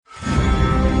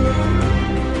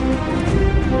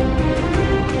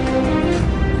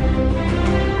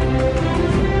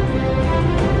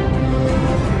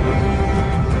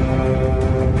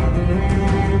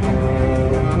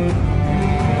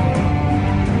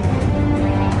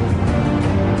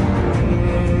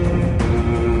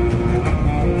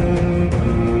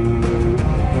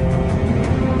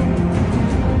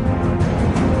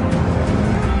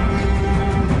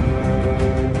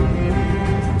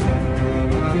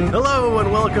Hello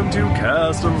and welcome to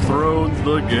Cast of Thrones,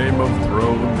 the Game of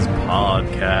Thrones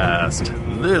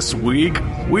podcast. This week,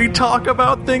 we talk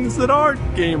about things that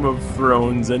aren't Game of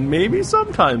Thrones and maybe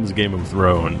sometimes Game of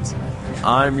Thrones.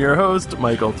 I'm your host,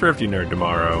 Michael Thrifty Nerd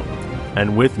Tomorrow,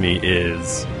 and with me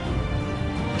is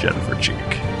Jennifer Cheek.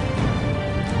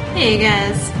 Hey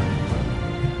guys.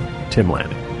 Tim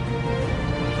Lanning.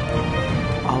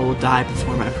 All will die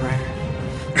before my prayer.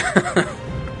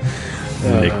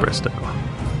 Nick Bristow.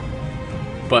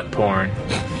 Butt porn.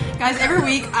 Guys, every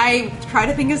week I try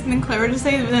to think of something clever to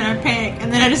say, but then I panic,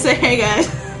 and then I just say, hey guys.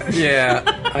 Yeah,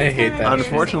 I hate that.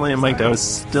 Unfortunately, Mike Dow is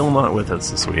still not with us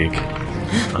this week.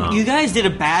 You guys did a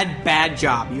bad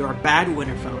job. You're a bad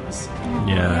winner, fellas.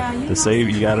 Yeah, you the know. save,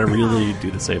 you gotta really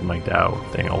do the Save Mike Dow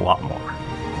thing a lot more.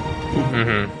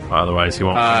 Mm-hmm. Otherwise, he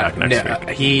won't come back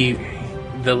next week.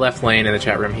 The left lane in the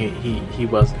chat room, he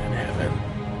wasn't in heaven.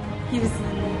 He was in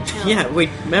hell. Yeah, wait,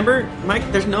 remember,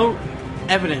 Mike, there's no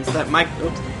evidence that Mike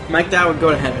Dow would go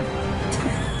to heaven.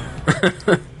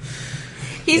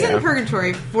 He's Yeah. in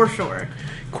purgatory, for sure.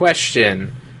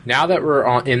 Question. Now that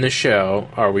we're in the show,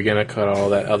 are we going to cut all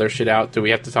that other shit out? Do we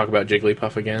have to talk about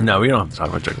Jigglypuff again? No, we don't have to talk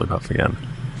about Jigglypuff again.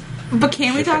 But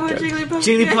can we talk about Okay, good.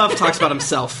 Jigglypuff? Jigglypuff talks about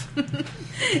himself.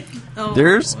 Oh,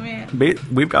 There's, man.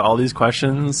 we've got all these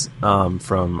questions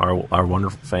from our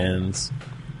wonderful fans,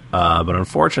 but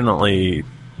unfortunately,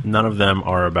 none of them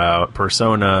are about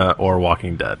Persona or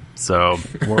Walking Dead. So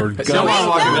we're No, going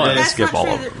Walking Dead. That's to skip not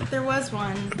all true. of them. There was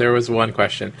one. There was one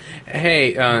question.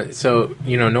 Hey, so,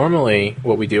 normally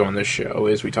what we do on this show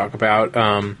is we talk about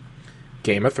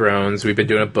Game of Thrones. We've been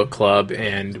doing a book club,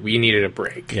 and we needed a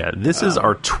break. Yeah, this is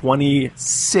our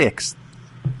 26th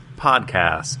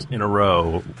podcast in a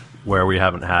row where we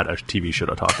haven't had a TV show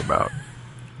to talk about.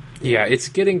 Yeah, it's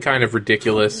getting kind of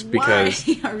ridiculous because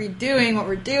Why are we doing what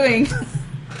we're doing?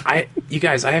 you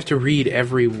guys, I have to read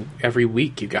every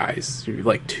week, you guys.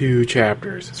 Like 2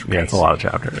 chapters. It's Yeah, it's a lot of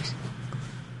chapters.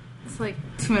 It's like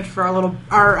too much for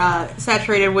our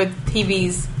saturated with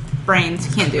TV's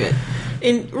brains. Can't do it.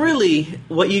 And really,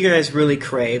 what you guys really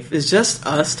crave is just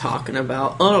us talking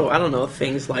about, I don't know,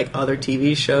 things like other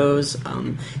TV shows,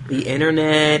 the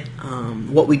internet,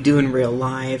 what we do in real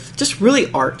life, just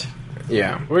really art.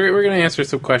 Yeah, we're going to answer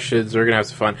some questions. We're going to have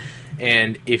some fun.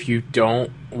 And if you don't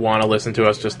want to listen to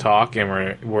us just talk, and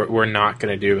we're not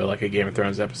going to do like a Game of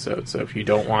Thrones episode. So if you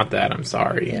don't want that, I'm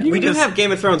sorry. We do have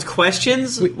Game of Thrones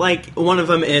questions. Like, one of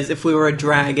them is, if we were a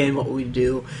dragon, what would we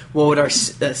do? What would our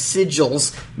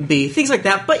sigils be? Things like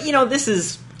that. But, this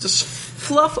is just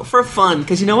fluff for fun.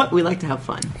 Because you know what? We like to have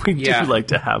fun. We Yeah. do like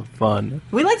to have fun.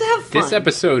 We like to have fun. This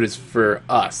episode is for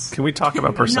us. Can we talk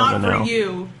about Persona Not now? for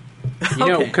you.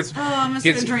 Okay. Because Oh, I'm just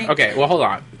gonna drink. Okay, well, hold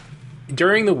on.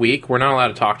 During the week, we're not allowed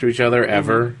to talk to each other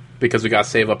ever because we got to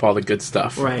save up all the good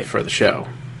stuff Right. for the show.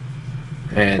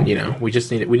 And we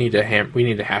just need to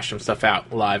hash some stuff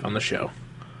out live on the show.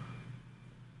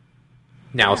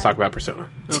 Now let's talk about Persona.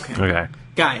 Okay.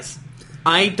 Guys,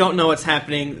 I don't know what's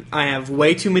happening. I have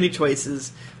way too many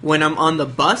choices. When I'm on the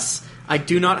bus, I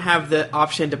do not have the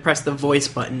option to press the voice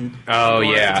button. Oh Or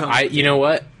yeah, the tone. you know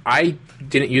what? I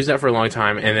didn't use that for a long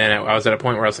time, and then I was at a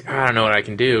point where I was like, I don't know what I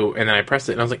can do, and then I pressed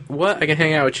it, and I was like, what? I can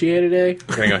hang out with Chie today?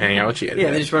 I'm gonna go hang out with Chie today.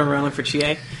 Yeah, they just run around looking for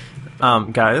Chie.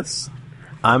 Guys,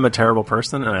 I'm a terrible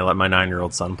person, and I let my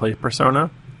 9-year-old son play Persona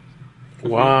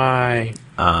Why?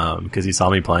 because he saw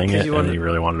me playing it, you and wanted- he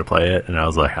really wanted to play it, and I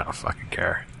was like, I don't fucking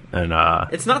care. And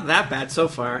It's not that bad so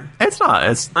far. it's not.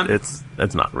 I'm-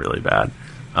 It's not really bad.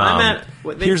 I'm at-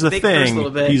 they- here's the they curse a thing: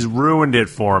 little bit. he's ruined it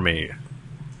for me.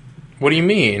 What do you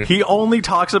mean? He only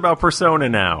talks about Persona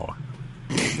now.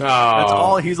 That's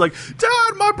all. He's like,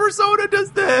 Dad, my Persona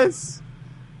does this.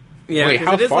 Yeah, Wait, 'cause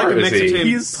how it is far like a is mix he? between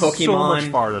He's so much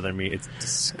Pokemon. farther than me. It's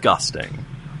disgusting.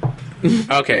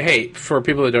 Okay, hey, for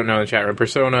people that don't know in the chat room,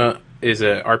 Persona is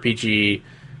a RPG.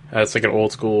 It's like an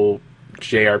old school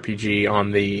JRPG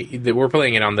on we're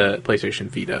playing it on the PlayStation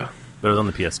Vita. But it was on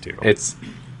the PS2.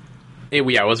 It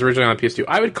was originally on the PS2.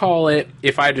 I would call it,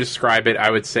 if I describe it,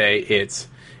 I would say it's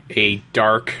a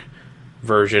dark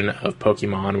version of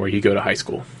Pokemon where you go to high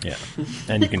school. Yeah,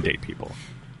 and you can date people.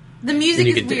 The music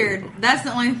You is could do weird. it. That's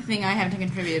the only thing I have to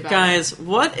contribute about. Guys,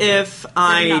 what if They're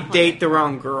I not playing. date the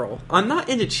wrong girl? I'm not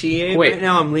into Chie Wait. right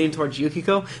now. I'm leaning towards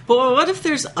Yukiko. But what if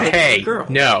there's other Hey, girls?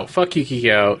 no, fuck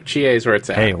Yukiko. Chie is where it's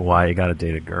at. Hey, why you gotta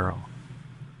date a girl?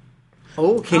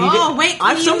 Oh, can you? Oh, wait,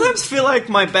 I can you- sometimes feel like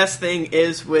my best thing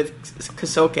is with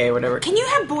Kasoke or whatever. Can you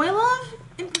have boy love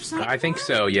in Persona? I think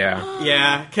so, yeah.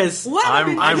 Yeah, because What?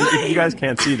 I'm you guys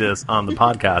can't see this on the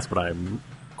podcast, but I'm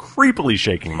creepily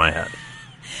shaking my head.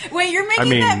 Wait, you're making I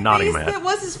mean, that nodding face my head. that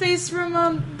was his face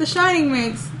from The Shining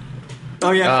makes.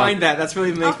 Oh yeah, find that. That's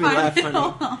really makes me laugh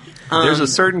funny. There's a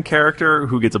certain character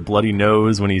who gets a bloody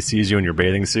nose when he sees you in your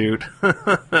bathing suit. We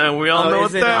all know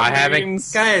what that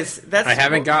means. Guys, I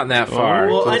haven't gotten that far.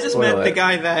 Well, I just met the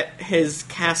guy that his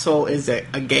castle is a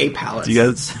gay palace. Do you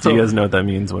guys know what that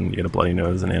means when you get a bloody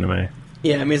nose in anime?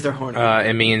 Yeah, it means they're horny.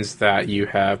 It means that you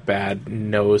have bad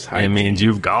nose hygiene. It means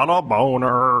you've got a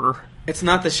boner. It's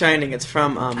not The Shining. It's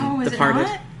from Departed.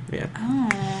 Yeah.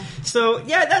 Oh. So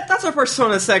yeah, that's our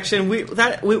Persona section. We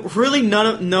really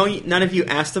none of you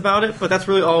asked about it, but that's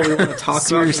really all we want to talk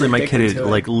Seriously, about. my kid is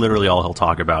like literally all he'll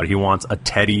talk about. He wants a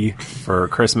teddy for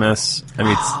Christmas. I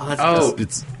mean,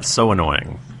 it's so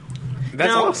annoying.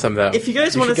 That's awesome, though. If you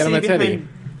guys want to see behind,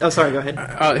 oh, sorry, go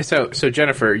ahead. So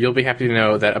Jennifer, you'll be happy to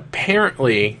know that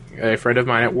apparently a friend of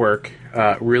mine at work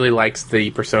really likes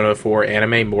the Persona 4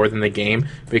 anime more than the game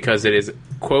because it is,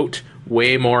 quote,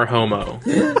 way more homo.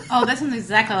 Oh, that sounds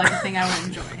exactly like the thing I would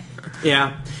enjoy.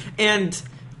 Yeah. And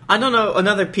I don't know,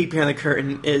 another peek behind the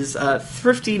curtain is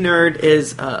Thrifty Nerd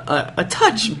is a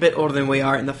touch bit older than we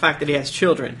are in the fact that he has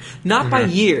children. Not by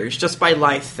years, just by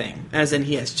life thing. As in,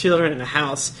 he has children in a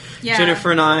house. Yeah.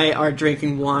 Jennifer and I are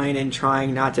drinking wine and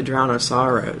trying not to drown our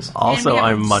sorrows. Also,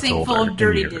 I'm much sink older. full of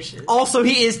dirty in years. dishes. Also,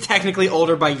 he is technically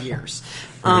older by years.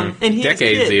 And he has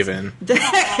Decades kids. even.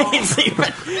 Decades even.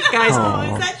 Guys,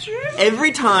 Oh, is that true?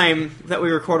 every time that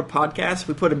we record a podcast,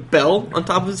 we put a bell on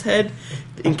top of his head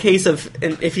in case of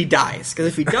if he dies. Because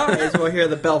if he dies, we'll hear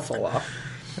the bell fall off.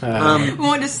 We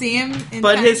want to see him.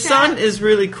 But his son is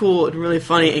really cool and really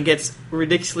funny and gets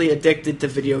ridiculously addicted to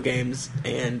video games.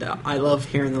 And I love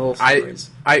hearing the little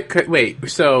stories. Wait.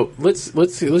 So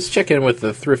let's check in with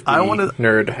the Thrifty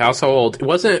Nerd household.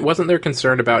 Wasn't there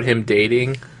concern about him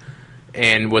dating?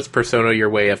 And was Persona your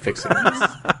way of fixing this?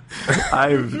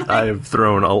 I've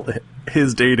thrown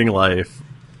his dating life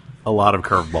a lot of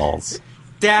curveballs.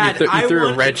 Dad, you I threw a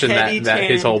want wrench in Teddy that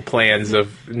his Tan. whole plans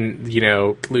of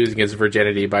losing his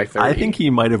virginity by 30. I think he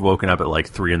might have woken up at like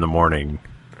 3 a.m.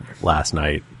 last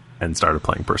night and started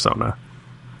playing Persona.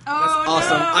 Oh,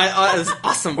 Awesome! no. It's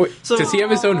awesome. Wait, So does he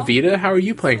have his own Vita? How are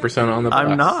you playing Persona on the bus?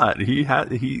 I'm not. He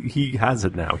has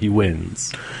it now. He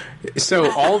wins.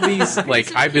 So all these, like,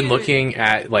 So I've been cute. looking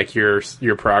at like your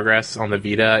progress on the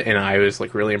Vita, and I was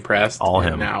like really impressed. All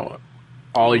and him. Now,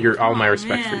 all my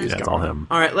respect for man. you is Yeah, it's gone. all him.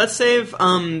 All right, let's save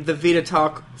the Vita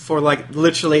talk for like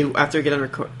literally after we get on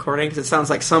recording because it sounds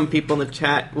like some people in the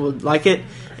chat would like it,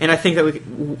 and I think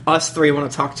that us three want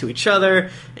to talk to each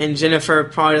other, and Jennifer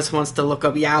probably just wants to look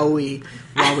up Yaoi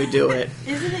while we do it.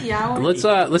 Isn't it Yahweh? Let's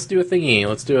do a thingy.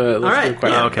 Let's do a right,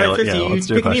 question. yeah. Okay, Right, 50, you let's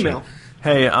do a pick an question. email.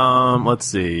 Hey, let's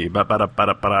see.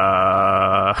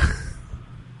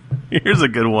 Here's a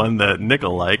good one that Nick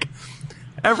will like.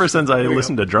 Ever since I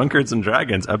listened to Drunkards and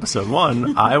Dragons episode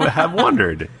 1, I have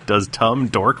wondered, does Tom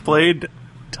Darkblade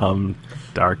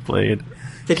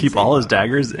keep all his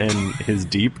daggers in his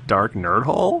deep, dark nerd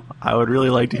hole? I would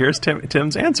really like to hear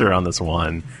Tim's answer on this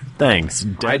one. Thanks.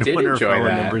 I did Winter enjoy Foe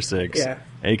that. number 6, Yeah.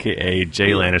 a.k.a.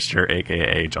 Jay Lannister,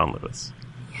 a.k.a. John Lewis.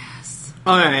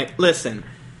 All right, listen.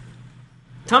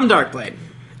 Tom Darkblade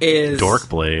is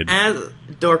Dorkblade.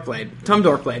 Tom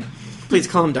Dorkblade. Please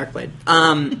call him Darkblade.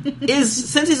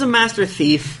 Since he's a master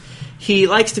thief, he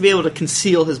likes to be able to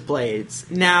conceal his blades.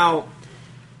 Now,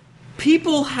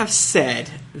 people have said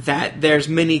that there's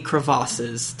many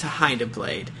crevasses to hide a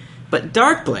blade, but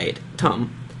Darkblade,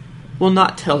 Tom, will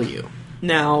not tell you.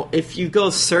 Now, if you go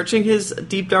searching his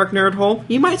deep dark nerd hole,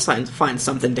 you might find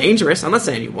something dangerous. I'm not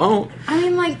saying you won't. I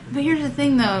mean, like, but here's the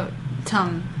thing, though,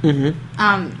 Tom.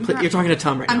 But you're talking to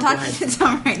Tom right I'm now. Go talking ahead. to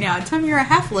Tom right now. Tom, you're a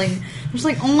halfling. There's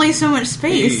like only so much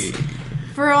space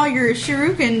for all your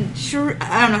shuriken.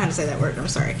 I don't know how to say that word. I'm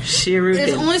sorry. Shuriken.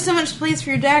 There's only so much place for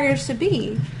your daggers to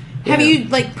be. Have you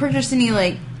like purchased any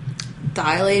like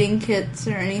dilating kits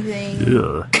or anything?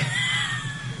 Ugh.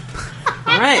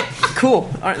 All right, cool.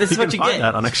 All right, this is You what can you find get.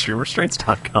 that on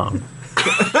extremerestraints.com.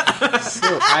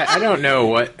 So, I don't know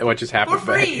what just happened.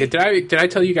 For free. But did I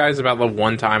tell you guys about the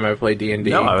one time I played D&D?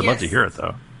 No, I would love Yes. to hear it,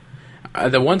 though.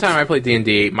 The one time I played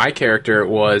D&D, my character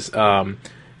was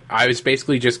I was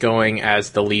basically just going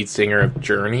as the lead singer of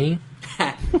Journey.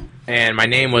 And my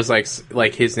name was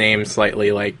like his name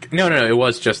slightly like no it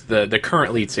was just the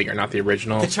current lead singer, not the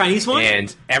original, The Chinese one?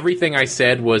 And everything I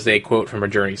said was a quote from a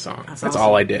Journey song. That's awesome.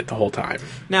 all I did the whole time.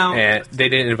 Now- and they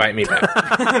didn't invite me back.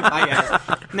 Bye,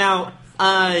 guys. Now,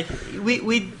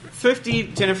 we Thrifty,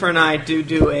 Jennifer, and I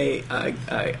do a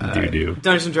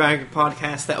Dungeons and Dragons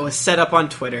podcast that was set up on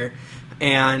Twitter,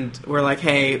 and we're like,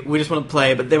 hey, we just want to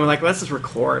play, but then we're like, let's just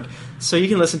record, so you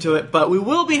can listen to it. But we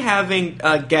will be having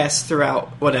guests throughout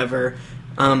whatever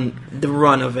the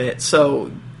run of it,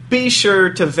 so be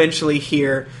sure to eventually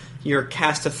hear your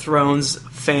Cast of Thrones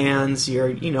fans,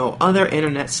 your other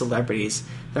internet celebrities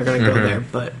that are going to go there.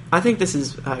 But I think this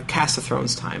is Cast of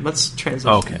Thrones time. Let's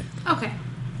transition. Okay.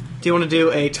 Do you want to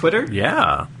do a Twitter?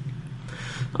 Yeah.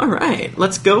 All right,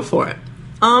 let's go for it.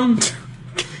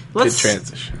 Let's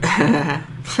transition.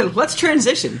 Let's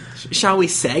transition. Shall we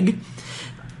seg?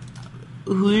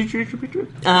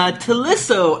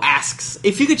 Talisso asks,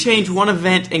 if you could change one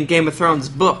event in Game of Thrones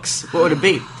books, what would it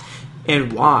be?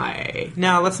 And why?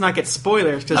 Now, let's not get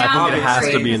spoilers, because Yeah, I think it has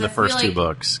obviously, to be in the because I feel first two like-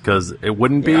 books, because it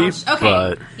wouldn't be, Okay.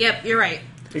 but... Yep, you're right.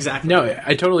 Exactly. No,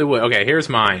 I totally would. Okay, here's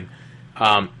mine.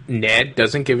 Ned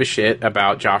doesn't give a shit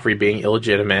about Joffrey being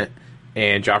illegitimate,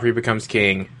 and Joffrey becomes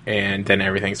king, and then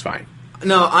everything's fine.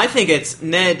 No, I think it's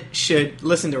Ned should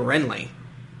listen to Renly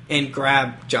and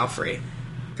grab Joffrey.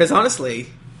 Because honestly,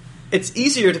 it's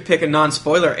easier to pick a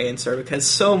non-spoiler answer because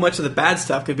so much of the bad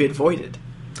stuff could be avoided.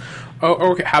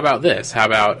 Oh, okay. How about this? How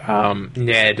about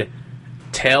Ned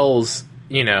tells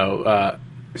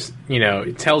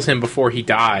tells him before he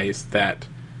dies that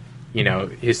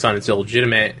his son is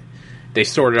illegitimate. They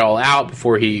sort it all out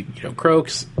before he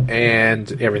croaks,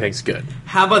 and everything's good.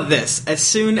 How about this? As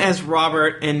soon as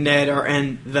Robert and Ned are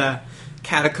in the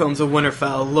catacombs of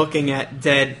Winterfell looking at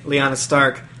dead Lyanna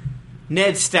Stark,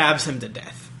 Ned stabs him to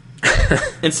death.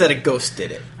 Instead of Ghost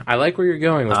did it. I like where you're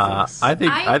going with this. I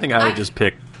think I would just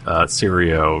pick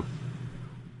Syrio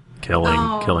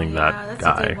killing that that's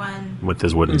a good guy one. with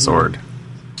his wooden sword.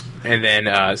 And then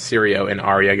Syrio and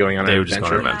Arya going on They an would just go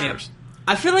on adventure. adventures.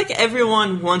 I feel like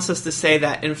everyone wants us to say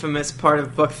that infamous part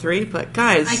of Book 3, but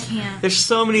guys, I can't. there's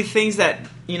so many things that,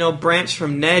 branch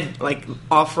from Ned, like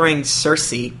offering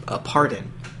Cersei a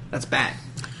pardon. That's bad.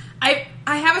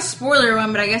 I have a spoiler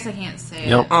one, but I guess I can't say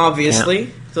Nope. it.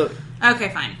 Obviously. So Okay,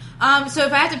 fine. So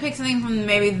if I had to pick something from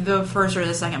maybe the first or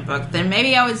the second book, then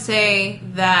maybe I would say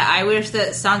that I wish that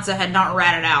Sansa had not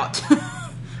ratted out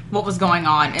what was going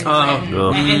on and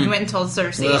went and told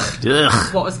Cersei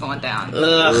Ugh. what was going down.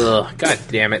 Ugh, God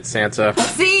damn it, Sansa.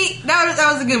 See,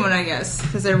 that was a good one, I guess,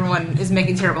 because everyone is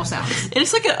making terrible sounds. and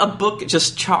it's like a book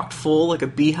just chocked full, like a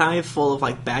beehive full of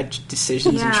like bad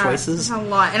decisions and choices. There's a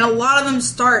lot. And a lot of them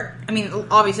start,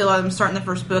 obviously a lot of them start in the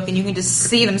first book, and you can just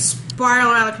see them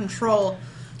spiral out of control.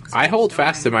 I hold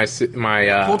fast to my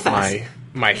Hold fast.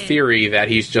 my theory that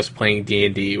he's just playing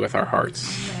D&D with our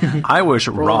hearts. I wish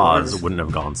Roz Roz. wouldn't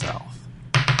have gone south.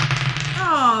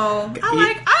 Oh,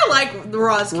 I like the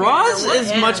Roz character. Roz What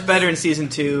is if? much better in season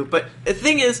 2, but the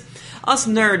thing is, us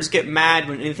nerds get mad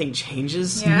when anything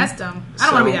changes. Yeah, that's dumb. I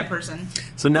don't want to be So- that person.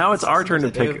 So now it's our turn to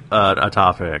pick a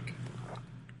topic.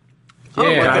 Oh,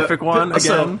 Yeah. Can like I pick one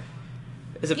so- again?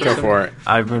 Is it Yeah. Go for it.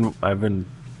 I've been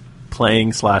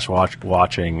playing /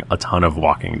 watching a ton of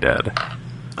Walking Dead.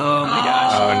 Oh my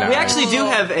gosh. Oh, no. We actually do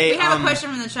have We have a question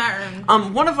from the chat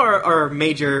room. one of our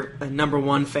major number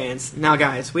one fans. Now,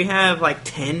 guys, we have like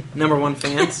 10 number one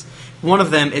fans. One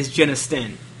of them is Jenna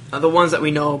Stinn, the ones that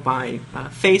we know by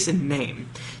face and name.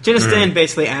 Jenna Stinn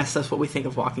basically asked us what we think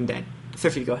of Walking Dead.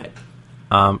 Thrifty, go ahead.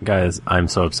 Guys, I'm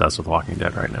so obsessed with Walking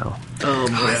Dead right now. Oh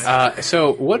my.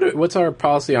 So what's our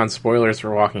policy on spoilers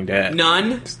for Walking Dead?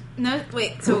 None. No,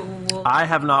 wait. So I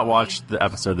have not watched the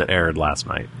episode that aired last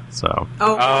night, so.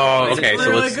 Oh, okay. It's So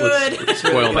really let's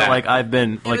spoil But that. like I've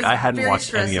been was I hadn't very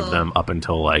watched any of stressful. them up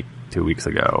until like 2 weeks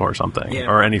ago or something, Yeah.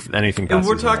 or anything. And past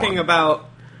we're season talking 1. about.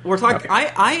 We're talking. Okay.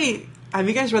 I have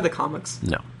you guys read the comics?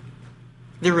 No.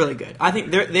 They're really good. I think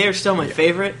they are still my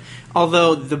favorite.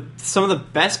 Although some of the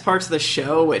best parts of the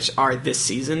show, which are this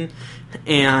season,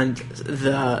 and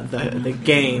the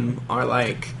game, are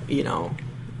like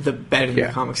the better than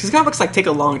the comics. Because comics like take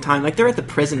a long time. Like they're at the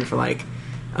prison for like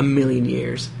a million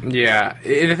years. Yeah,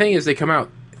 and the thing is, they come out.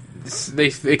 They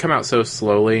come out so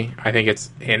slowly. I think it's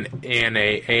in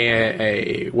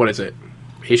a what is it?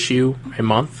 Issue a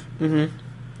month. Mm-hmm.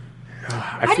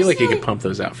 I feel just like you feel could pump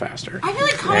those out faster. I feel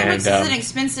like comic books And, is an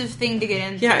expensive thing to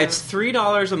get into. Yeah, it's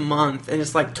 $3 a month, and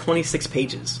it's like 26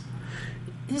 pages.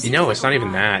 This You know, seems it's like not a even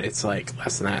lot. that. It's like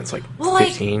less than that. It's like Well, like,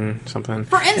 15 something.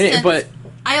 For instance, but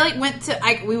I went to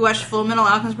we watched Full Metal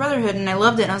Alchemist Brotherhood and I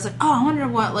loved it. And I was like, oh, I wonder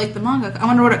what the manga. I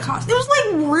wonder what it cost. It was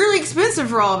like really expensive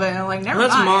for all of it. And I'm like, never Well,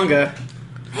 that's mind. manga.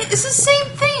 Hey, it's the same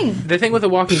thing. the thing with The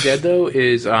Walking Dead though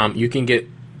is you can get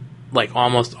like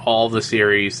almost all the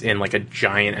series in like a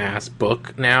giant ass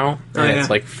book now, and yeah. it's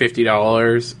like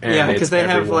 $50. And Yeah, it's because they have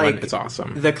everyone. like it's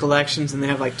awesome. the collections, and they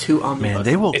have like 2 omnibus. Man,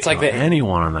 they will It's kill like the-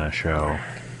 anyone on that show.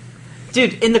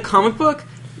 Dude, in the comic book,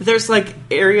 there's like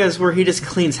areas where he just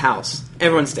cleans house.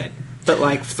 Everyone's dead, but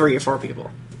like 3 or 4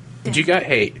 people. Did you got?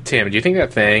 Hey Tim, do you think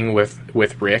that thing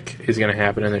with Rick is going to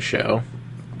happen in the show?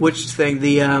 Which thing?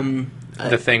 The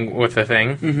thing with the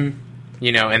thing.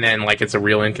 You know, and then like it's a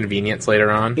real inconvenience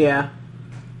later on. Yeah.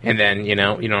 And then you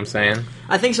know what I'm saying.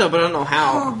 I think so, but I don't know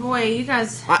how. Oh boy, you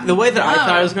guys. The way that I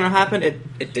thought it was going to happen,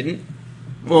 it didn't.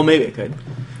 Well, maybe it could,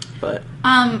 but.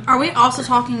 Are we also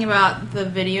talking about the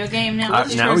video game now?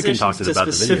 Now we can talk about the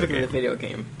video specifically game. the video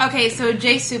game. Okay, so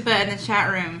Jay Supa in the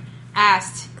chat room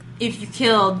asked if you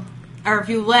killed or if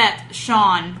you let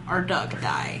Sean or Doug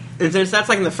die. And since that's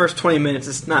like in the first 20 minutes,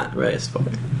 it's not really a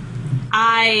spoiler.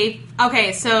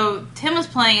 Okay, so Tim was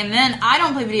playing, and then I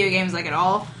don't play video games like at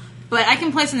all, but I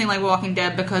can play something like Walking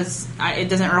Dead because it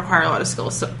doesn't require a lot of skill.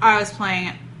 So I was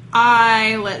playing.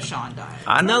 I let Sean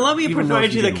die. Now let me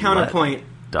provide you the counterpoint.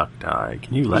 Duck die.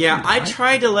 Can you let? Yeah, him die? I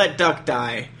tried to let Duck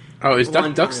die. Oh, is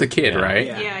Duck's the kid, right?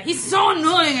 Yeah, he's so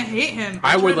annoying. I hate him.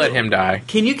 I would let him die.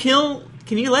 Can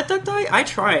you let Duck die? I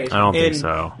tried. I don't think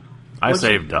so. I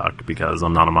saved Duck because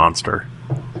I'm not a monster.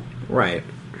 Right.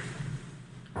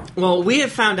 Well, we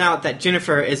have found out that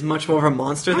Jennifer is much more of a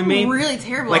monster than me. I'm really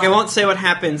terrible. Like, I won't say what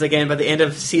happens again by the end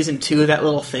of season 2, that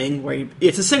little thing where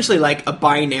it's essentially like a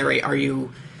binary. Are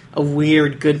you a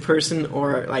weird good person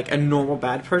or like a normal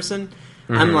bad person?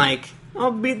 Mm-hmm. I'm like,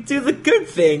 I'll do the good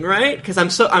thing, right? Because I'm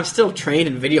still trained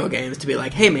in video games to be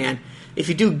like, hey man, if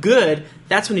you do good,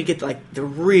 that's when you get like the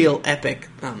real epic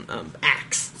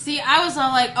axe. See, I was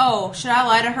all like, oh, should I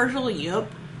lie to Herschel? Yup.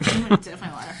 I'm gonna definitely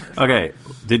lie to Herschel. Okay,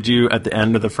 did you, at the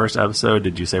end of the first episode,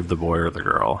 did you save the boy or the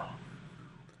girl?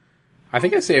 I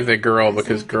think I saved the girl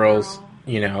because girls,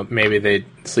 you know, maybe they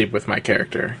sleep with my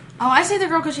character. Oh, I saved the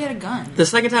girl because she had a gun. The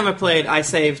second time I played, I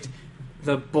saved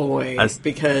the boy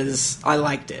because I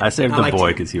liked it. I saved the boy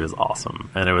because he was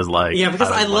awesome, and it was like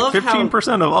because I love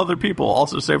 15% of other people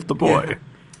also saved the boy. Yeah.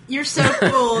 You're so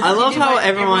cool. I love how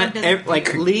everyone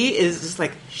like Lee is just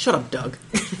like, shut up, Doug.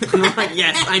 And I'm like,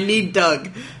 yes, I need Doug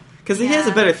because he has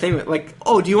a better thing. Like,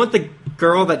 oh, do you want the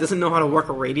girl that doesn't know how to work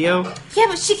a radio? Yeah,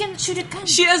 but she can shoot a gun.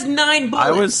 She has 9 bullets.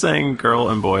 I was saying girl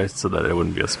and boy so that it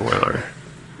wouldn't be a spoiler.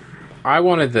 I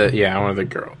wanted the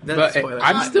girl. That's but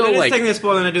I'm still like taking a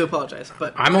spoiler, and I do apologize.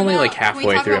 But I'm only like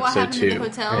halfway through episode 2.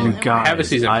 And guys, have a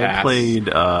season pass. I played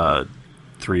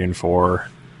 3 and 4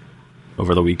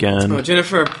 over the weekend. Oh,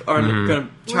 Jennifer are going to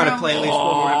try to play at least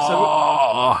 1 more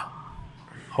episode.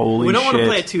 Holy shit. We don't want to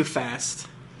play it too fast.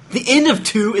 The end of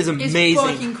 2 is amazing.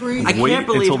 Fucking crazy. I can't Wait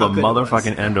believe until how the good it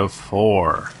motherfucking was. end of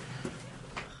 4.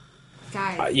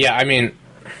 Guys. yeah, I mean,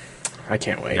 I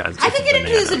can't wait. Yeah, it's I could get into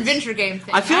bananas. this adventure game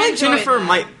thing. I feel like enjoy Jennifer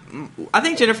that. I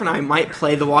think Jennifer and I might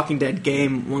play the Walking Dead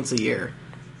game once a year.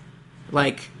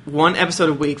 Like, 1 episode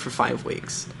a week for 5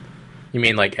 weeks. You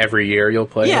mean like every year you'll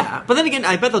play? Yeah, but then again,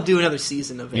 I bet they'll do another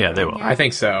season of it. Yeah, they will. I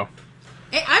think so.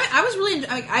 I was really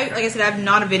like I said, I'm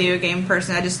not a video game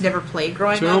person. I just never played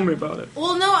growing Tell up. me about it.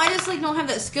 Well, no, I just like don't have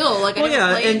that skill. Like, I Well, never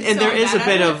yeah, played, and so there I'm is a bad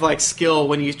bit at of like skill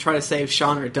when you try to save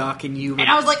Sean or Duck, and you. And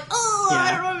I was like, oh, Yeah.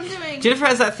 I don't know what I'm doing. Jennifer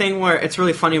has that thing where it's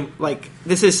really funny. Like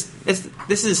this is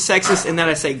sexist in that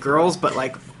I say girls, but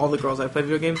like all the girls I play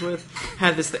video games with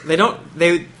have this.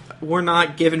 They were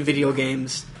not given video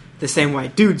games the same way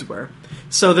dudes were.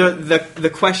 So the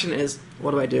question is,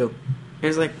 what do I do? And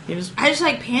it's like I just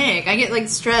like panic. I get like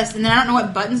stressed, and then I don't know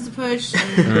what buttons to push.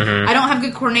 And I don't have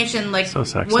good coordination. Like So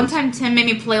sexist. one time, Tim made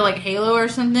me play like Halo or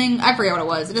something. I forget what it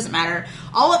was. It doesn't matter.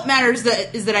 All that matters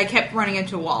is that I kept running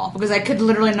into a wall because I could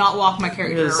literally not walk my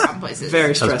character around places.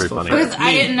 very pretty stressful. funny. because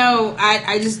I didn't know.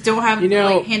 I just don't have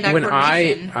like hand-eye when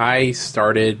coordination. I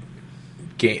started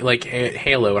like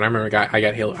Halo, and I remember I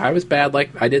got Halo. I was bad.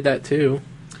 Like I did that too.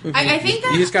 I think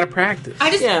that You just got to practice. I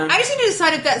just need to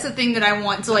decide if that's the thing that I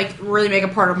want to like really make a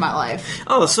part of my life.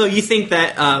 Oh, so you think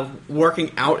that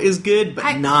working out is good,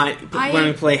 but not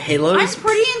learning to play Halo? I'm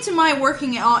pretty into my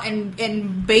working out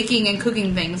and baking and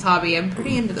cooking things hobby. I'm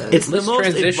pretty into those. It's the Let's most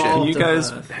transition. evolved Can you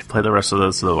guys of, play the rest of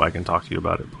those so I can talk to you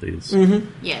about it, please?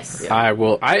 yes. I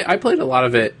will. I played a lot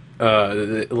of it.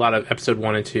 A lot of episode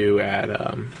 1 and 2 at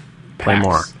Play PAX.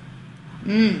 more.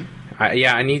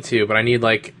 I need to, but I need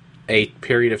like a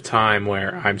period of time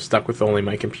where I'm stuck with only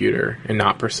my computer and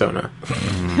not Persona.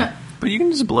 But you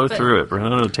can just blow through it.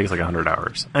 Persona takes like 100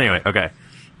 hours. Anyway, okay.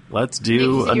 Let's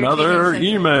do Maybe another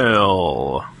you're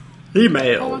email.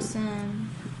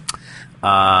 Awesome.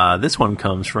 This one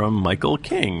comes from Michael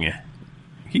King.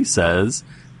 He says,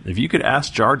 if you could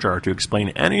ask Jar Jar to explain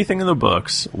anything in the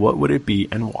books, what would it be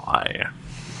and why?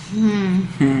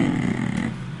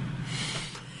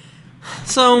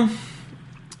 So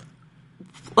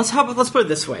let's put it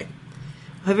this way.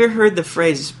 Have you ever heard the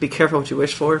phrase "Be careful what you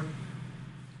wish for"?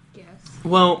 Yes.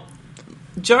 Well,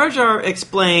 Jar Jar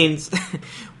explains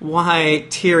why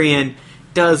Tyrion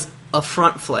does a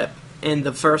front flip in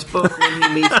the first book when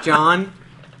he meets Jon,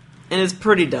 and it's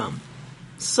pretty dumb.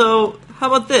 So, how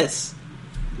about this?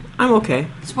 I'm okay.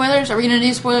 Spoilers? Are we going to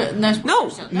do spoilers? No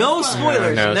spoilers. No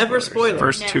spoilers. No Never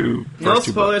spoilers. spoilers. No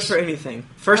spoilers books. for anything.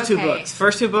 First two Okay. books.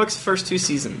 First two books, first two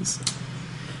seasons.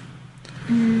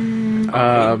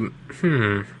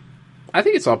 I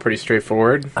think it's all pretty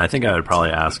straightforward. I think I would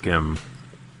probably ask him,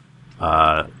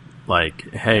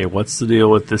 hey, what's the deal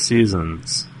with the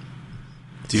seasons?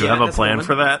 Do you Yeah, have a that's plan one.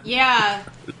 for that? Yeah.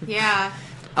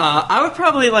 I would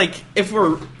probably, if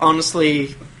we're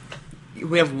honestly...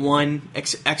 We have one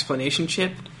explanation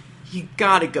chip. You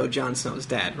gotta go Jon Snow's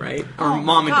dad, right? Or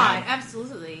mom and God, dad.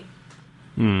 absolutely.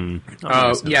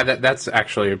 Yeah, that's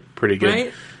actually a pretty good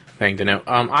Right? thing to know.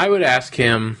 I would ask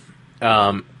him.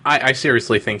 I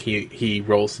seriously think he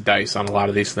rolls the dice on a lot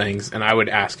of these things, and I would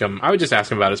ask him. I would just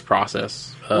ask him about his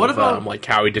process. What about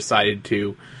how he decided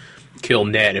to kill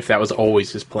Ned? If that was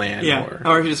always his plan, Yeah,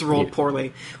 or if he just rolled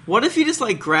poorly. What if you just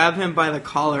grab him by the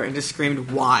collar and just screamed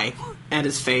 "Why" at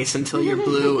his face until you're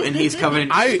blue and he's covered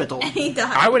in spittle? He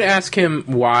died. I would ask him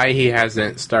why he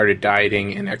hasn't started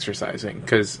dieting and exercising,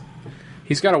 because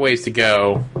he's got a ways to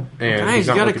go. And Guys, he's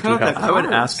not you gotta looking cut too out that healthy. I would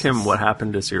Carbs. ask him what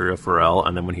happened to Syria Farrell,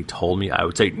 and then when he told me, I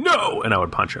would say no, and I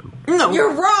would punch him. No,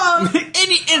 You're wrong.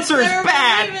 Any answer is never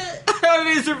bad. believe it. How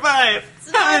did he survive?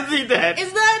 How is he dead?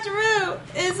 It's not true.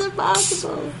 It's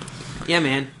impossible. Yeah,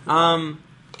 man.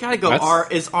 Gotta go. That's-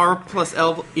 Is R plus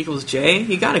L equals J?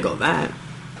 You gotta go that.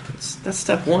 That's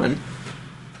step one.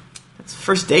 That's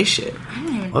first day shit. I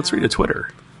don't even Let's know. read a Twitter.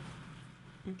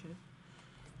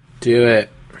 Do it.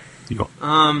 You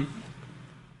go.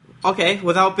 Okay,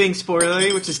 without being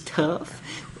spoilery, which is tough.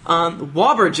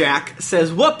 Wobberjack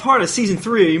says, "What part of season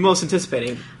 3 are you most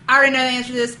anticipating?" I already know the answer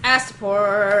to this.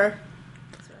 Astapor.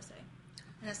 That's what I say.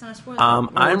 And that's not a spoiler.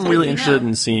 I'm really you interested know.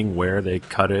 in seeing where they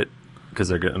cut it, because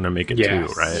they're going to make it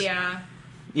Yes. too, right? Yeah.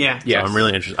 Yeah. Yes. So I'm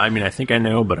really interested. I mean, I think I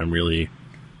know, but I'm really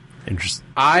interested.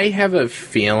 I have a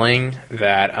feeling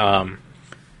that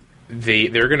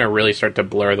they're going to really start to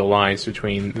blur the lines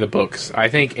between the books. I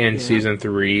think in season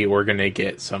 3 we're going to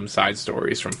get some side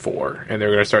stories from 4, and they're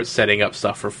going to start setting up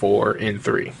stuff for 4 in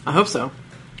 3. I hope so.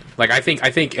 I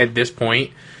think at this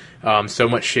point, so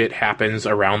much shit happens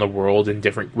around the world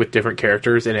with different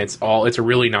characters, and it's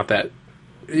really not that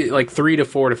 3 to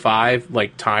 4 to 5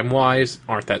 time wise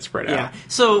aren't that spread out. Yeah.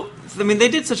 So, I mean, they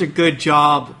did such a good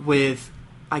job with,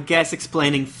 I guess,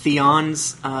 explaining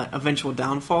Theon's eventual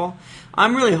downfall.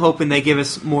 I'm really hoping they give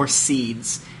us more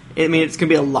seeds. I mean, it's going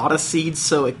to be a lot of seeds,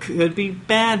 so it could be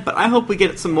bad, but I hope we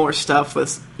get some more stuff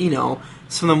with,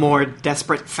 some of the more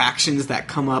desperate factions that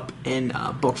come up in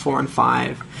book 4 and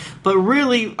 5. But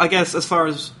really, I guess, as far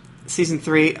as season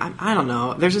 3, I don't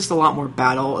know. There's just a lot more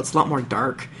battle. It's a lot more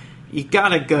dark. You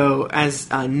gotta go, as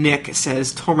Nick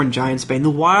says, Tormund Giantsbane.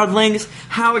 The Wildlings.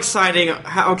 How excited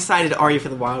are you for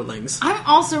the Wildlings? I'm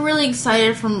also really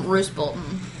excited from Roose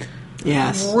Bolton.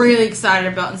 Yes. I'm really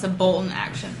excited about some Bolton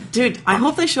action. Dude, I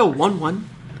hope they show 1-1.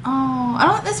 Oh, I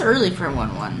don't. That's early for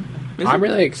 1-1. I'm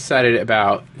really excited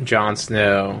about Jon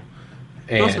Snow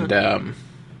and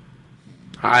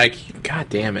God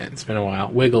damn it, it's been a while.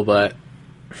 Wigglebutt.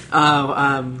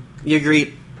 You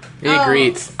agree? He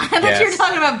agreed. I thought you were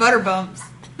talking about Butterbumps.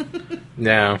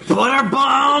 No, Butter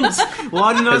bumps!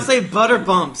 Why didn't I say butter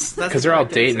bumps? because they're all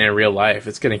dating in real life.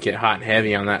 It's gonna get hot and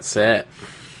heavy on that set.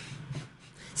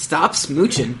 Stop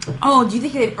smooching. Oh, do you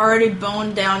think they've already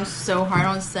boned down so hard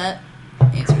on set? The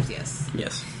answer is yes.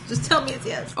 Yes. Just tell me it's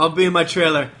yes. I'll be in my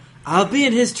trailer. I'll be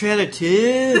in his trailer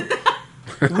too.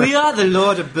 We are the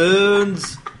Lord of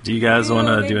Bones. Do you guys want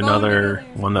to they do both another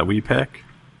together. one that we pick?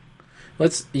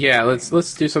 Let's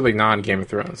do something non Game of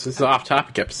Thrones. This is an off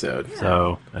topic episode.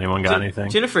 So, anyone got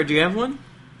anything? Jennifer, do you have one?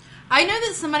 I know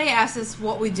that somebody asked us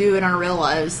what we do in our real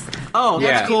lives. Oh,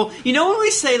 that's Yeah. cool. You know when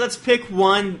we say let's pick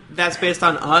one that's based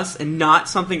on us and not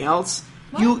something else?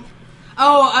 What?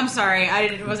 Oh, I'm sorry.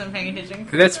 I wasn't paying attention.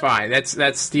 That's fine.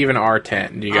 That's Stephen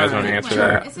R10. Do you guys want to answer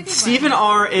that? It's a good Stephen one.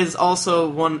 R is also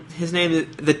one. His name is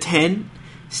the 10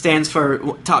 stands for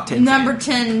top 10. Number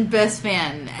 10 best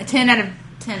fan. 10 out of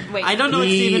 10. Wait. I don't know what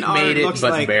He Stephen R made it, looks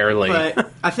but like, barely.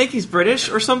 but I think he's British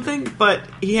or something. But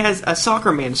he has a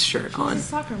soccer man's shirt He's on, a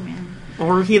soccer man.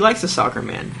 or he likes a soccer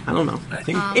man. I don't know. I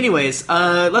think Anyways,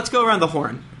 let's go around the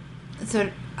horn. So,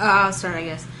 I'll start, I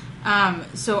guess.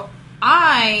 So,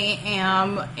 I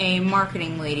am a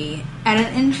marketing lady at an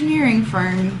engineering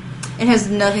firm. It has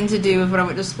nothing to do with what I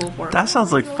went to school for. that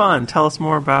sounds like fun. Tell us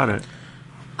more about it.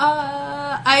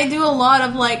 I do a lot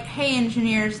of hey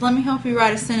engineers, let me help you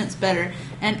write a sentence better.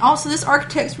 And also this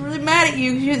architect's really mad at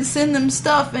you because you didn't send them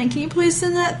stuff, and can you please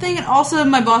send that thing? And also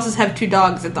my bosses have 2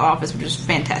 dogs at the office, which is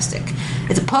fantastic.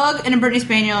 It's a pug and a Brittany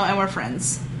Spaniel, and we're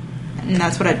friends. And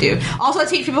that's what I do. Also, I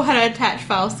teach people how to attach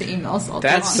files to emails.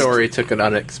 That story took an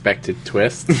unexpected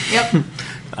twist. Yep.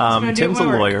 Tim's a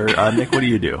lawyer. Nick, what do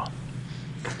you do?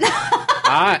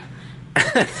 I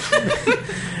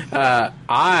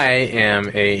am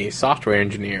a software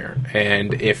engineer,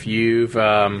 and if you've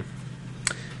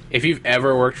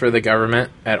ever worked for the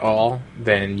government at all,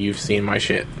 then you've seen my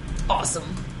shit.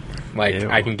 Awesome. Like, ew.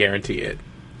 I can guarantee it.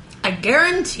 I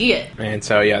guarantee it. And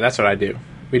so, yeah, that's what I do.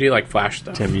 We do, like, Flash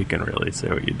stuff. Tim, you can really say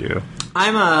what you do.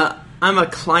 I'm a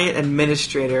client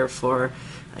administrator for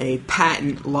a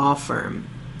patent law firm.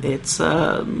 It's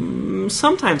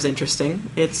sometimes interesting.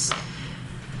 It's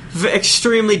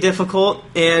extremely difficult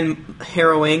and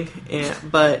harrowing,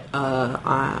 but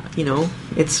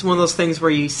it's one of those things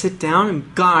where you sit down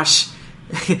and gosh,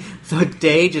 the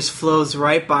day just flows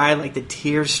right by like the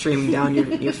tears streaming down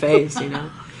your face, you know.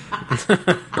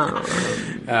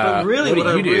 But really, what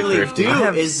I really do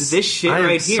is this shit right here.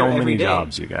 I have so many day.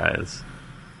 jobs, you guys.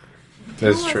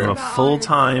 That's true. I'm a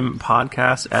full-time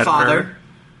podcast editor. Father.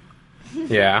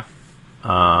 Yeah.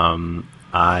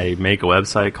 I make a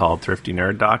website called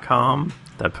ThriftyNerd.com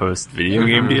that posts video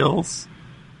game deals.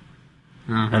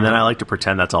 Mm-hmm. And then I like to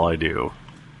pretend that's all I do.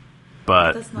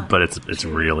 But it's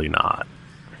really not.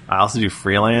 I also do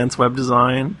freelance web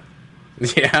design.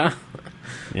 Yeah.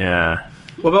 Yeah.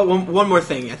 What about one more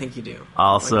thing I think you do?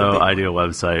 Also, I do a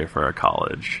website for a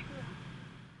college.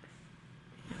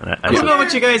 I don't know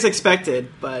what you guys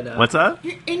expected, but... What's that?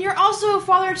 And you're also a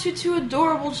father to two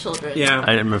adorable children. Yeah.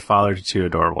 I am a father to two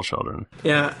adorable children.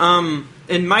 Yeah,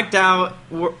 and Mike Dow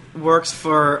works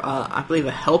for, I believe,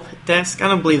 a help desk. I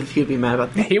don't believe he'd be mad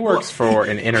about that. He works for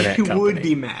an internet company. He would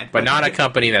be mad. But not a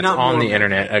company that's on the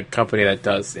internet, a company that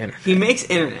does internet. He makes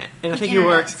internet, and I think he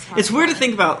works... It's weird to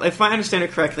think about, if I understand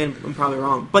it correctly, and I'm probably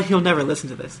wrong, but he'll never listen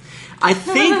to this. I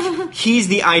think he's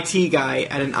the IT guy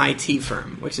at an IT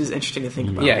firm, which is interesting to think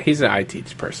about. Yeah, he's an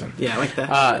IT person. Yeah, I like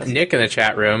that. Nick in the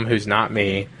chat room, who's not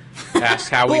me, asked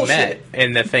how we met,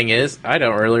 and the thing is, I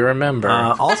don't really remember.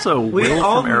 Also, Will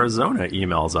from Arizona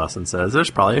emails us and says, there's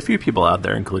probably a few people out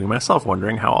there, including myself,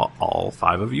 wondering how all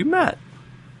five of you met.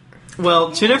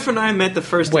 Well, Jennifer and I met the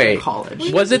first day of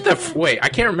college. Was it I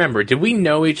can't remember. Did we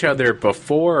know each other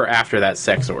before or after that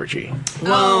sex orgy?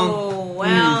 Well...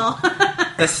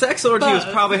 The sex orgy was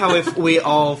probably how we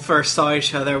all first saw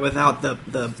each other without the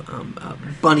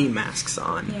bunny masks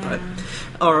on. Yeah.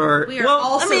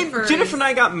 Jennifer and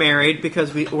I got married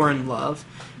because we were in love,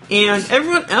 and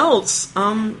everyone else,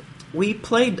 we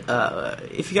played.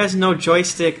 If you guys know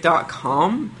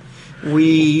Joystick.com,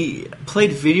 we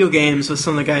played video games with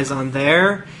some of the guys on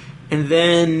there, and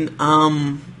then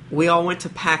we all went to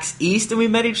PAX East and we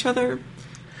met each other.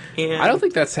 And I don't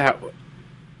think that's how.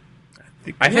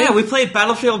 We played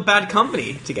Battlefield Bad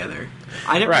Company together.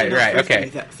 I never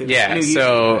okay. Yeah,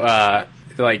 so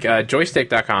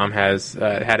Joystick.com has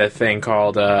had a thing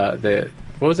called what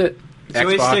was it?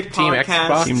 Joystick Xbox Team Podcast.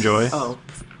 Xbox? Team Joy. Oh.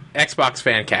 Xbox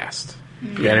Fancast.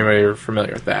 Mm-hmm. Anybody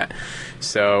familiar with that?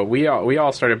 So we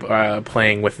all started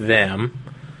playing with them,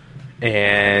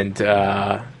 and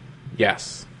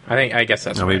yes, I guess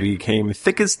that's. And we became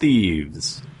thick as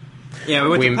thieves. Yeah,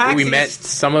 we met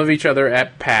some of each other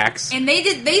at PAX, and they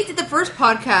did the first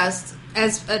podcast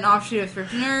as an offshoot of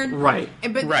Thrifty Nerd, right?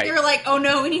 But they were like, "Oh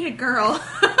no, we need a girl."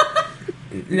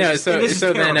 No, so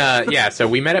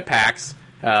we met at PAX,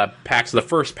 the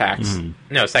first PAX,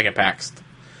 second PAX,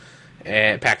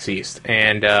 and PAX East,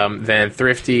 and then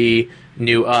Thrifty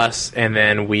knew us, and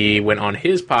then we went on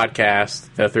his podcast,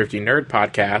 the Thrifty Nerd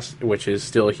Podcast, which is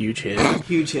still a huge hit.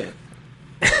 Huge hit.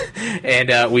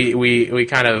 And we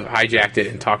kind of hijacked it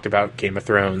and talked about Game of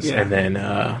Thrones, and then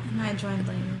and I joined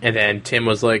later. And then Tim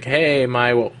was like, "Hey,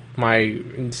 my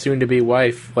soon-to-be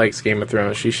wife likes Game of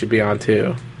Thrones. She should be on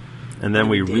too." And then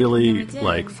we really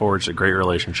forged a great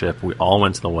relationship. We all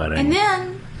went to the wedding. And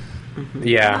then,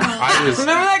 I was.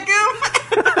 Remember that goof?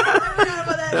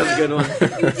 That was a good one.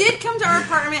 You did come to our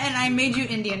apartment, and I made you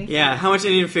Indian food. Yeah, how much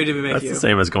Indian food did we make That's you? the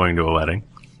same as going to a wedding.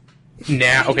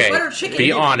 Now, okay,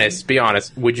 be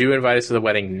honest. Would you invite us to the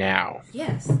wedding now?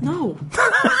 Yes. No.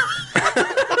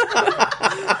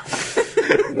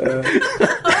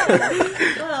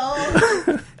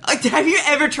 Have you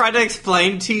ever tried to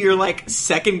explain to your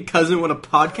second cousin what a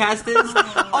podcast is?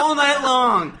 All night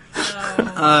long.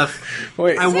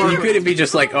 Wait, you couldn't be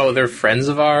just like, oh, they're friends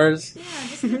of ours?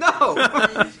 Yeah, no.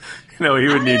 No, he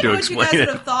would need to explain it.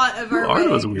 Thought of our are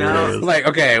those weirdos? Like,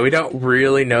 okay, we don't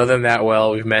really know them that well.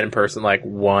 We've met in person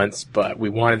once, but we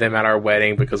wanted them at our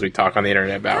wedding because we talk on the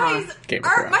internet about Game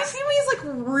of Thrones. My family is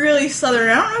really southern.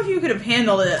 I don't know if you could have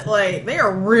handled it. They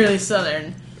are really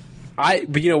southern.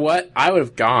 But you know what? I would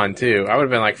have gone too. I would have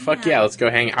been like, "Fuck yeah, let's go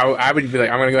hang." I would be like,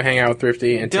 "I'm gonna go hang out with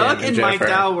Thrifty and Doug Tim and Jennifer." Mike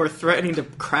Dow were threatening to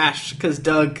crash because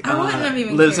Doug I wouldn't have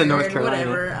even lives cared, in North Carolina.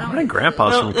 Whatever. My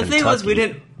grandpa's from The Kentucky. thing was, we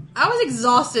didn't. I was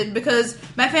exhausted because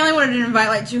my family wanted to invite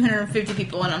like 250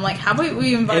 people, and I'm like, how about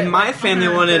we invite? And my like, family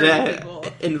wanted 130 to people?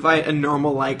 invite a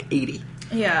normal like 80.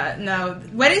 Yeah, no.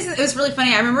 Weddings, it was really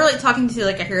funny. I remember like talking to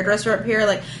like a hairdresser up here,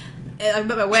 like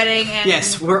about my wedding. And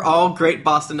Yes, we're all great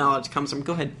Boston knowledge comes from.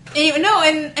 Go ahead.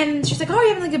 And she's like, oh, you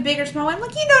having like a big or small wedding? I'm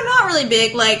like, not really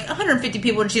big, like 150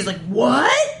 people. And she's like,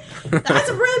 what? That's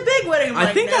a really big wedding. I'm I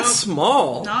like, think that's nope,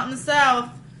 small. not in the South.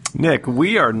 Nick,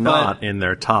 we are not in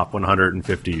their top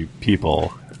 150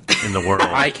 people in the world.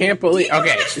 I can't believe.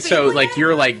 Okay, understand so what like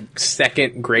your like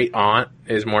second great aunt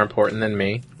is more important than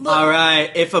me. Look, All right,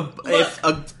 if a boat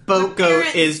goat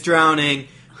parents- is drowning,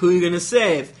 who are you gonna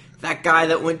save? That guy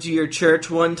that went to your church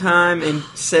one time and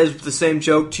says the same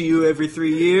joke to you every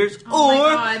 3 years, Oh my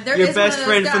or God, there your is one best of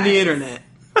friend those from the guys. internet?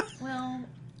 well,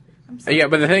 I'm sorry. Yeah,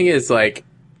 but the thing is, like,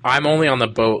 I'm only on the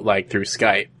boat like through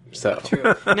Skype, so.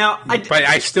 True. Now, But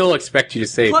I still expect you to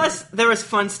save. plus there was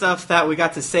fun stuff that we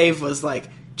got to save. Was like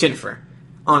Jennifer.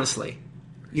 Honestly,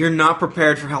 you're not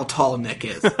prepared for how tall Nick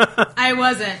is. I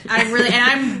wasn't. I really, and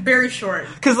I'm very short.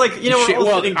 Because, like, we're all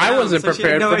well, sitting I down, wasn't so she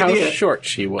had prepared no for idea. how short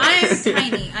she was. I am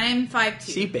tiny. I am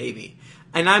 5'2". She baby.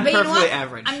 And I'm But you know perfectly what?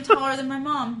 average. I'm taller than my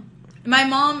mom. My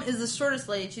mom is the shortest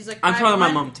lady. She's like I'm taller than my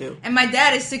 5'1", mom, too. And my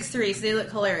dad is 6'3", so they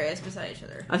look hilarious beside each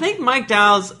other. I think Mike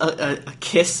Dow's a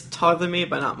kiss taller than me,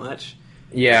 but not much.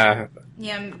 Yeah,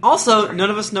 Yeah. Also, none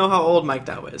of us know how old Mike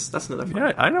Dow is. That's another fun.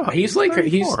 Yeah, I know. he's like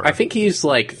 34. I think he's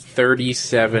like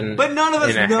 37. But none of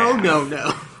us and a half.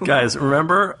 know. Guys,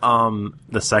 remember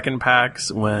the second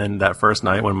PAX when that first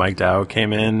night when Mike Dow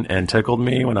came in and tickled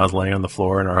me when I was laying on the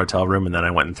floor in our hotel room and then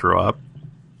I went and threw up?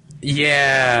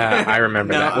 Yeah, I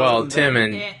remember No, that. I Well, wasn't Tim there.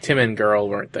 and Yeah. Tim and Girl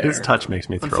weren't there. His touch makes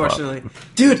me throw Unfortunately.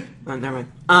 Dude! Oh, never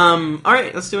mind.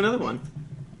 Alright, let's do another one.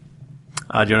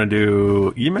 up. Do you want to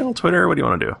do email, Twitter? What do you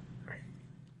want to do?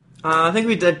 I think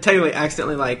we did technically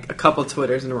accidentally like a couple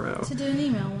Twitters in a row. To do an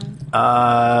email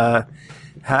one.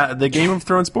 The Game of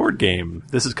Thrones board game.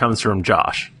 Comes from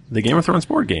Josh. The Game of Thrones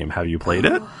board game. Have you played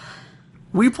it?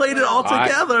 We played it all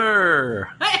together.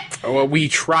 Well, we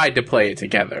tried to play it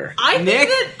together. I think Nick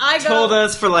that I got, told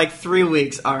us for like 3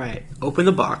 weeks, alright, open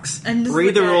the box, And just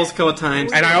read the look at rules it. a couple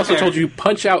times. And I also There. told you,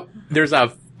 punch out. There's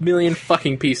a million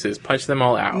fucking pieces. Punch them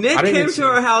all out. Nick I didn't came even to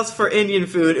our house for Indian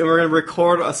food, and we're going to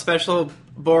record a special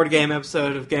board game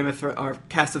episode of or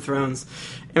Cast of Thrones.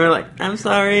 And we're like, I'm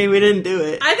sorry, we didn't do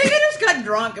it. I think I just got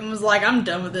drunk and was like, I'm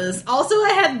done with this. Also, I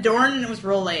had Dorn and it was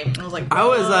real lame. I was like, I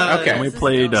was, Okay. We this is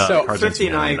played dumb. So, Cards 50 Against and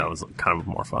I- Humanity. That was kind of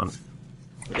more fun.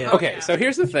 Yeah. Okay, so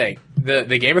here's the thing: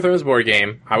 the Game of Thrones board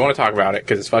game. I want to talk about it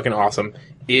because it's fucking awesome.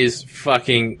 Is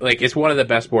fucking like it's one of the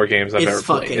best board games I've It's ever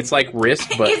fucking- played. It's like Risk,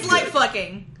 but it's like good.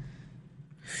 fucking.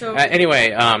 So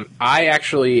Anyway, I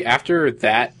actually after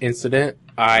that incident,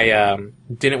 I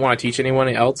didn't want to teach anyone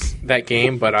else that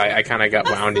game, but I kind of got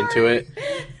wound into it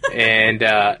and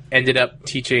ended up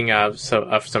teaching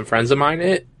some friends of mine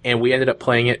it, and we ended up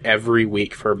playing it every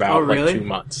week for about Oh, really? like 2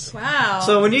 months. wow.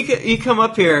 So when you come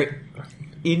up here,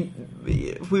 we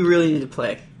really need to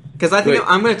play. Because I think Wait.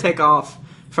 I'm going to take off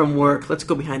from work. Let's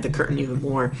go behind the curtain even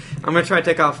more. I'm going to try to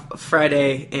take off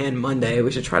Friday and Monday. We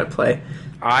should try to play.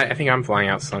 I think I'm flying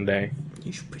out Sunday.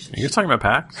 You should push Are you talking about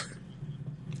PAX?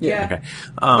 yeah. Okay.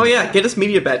 Oh yeah, get us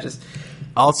media badges.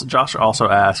 Also, Josh also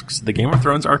asks, the Game of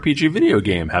Thrones RPG video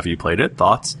game. Have you played it?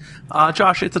 Thoughts?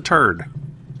 Josh, it's a turd.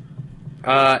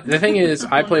 The thing is,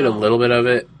 I played a little bit of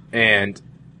it, and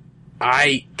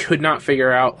I could not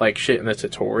figure out like shit in the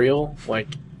tutorial. Like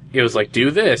it was like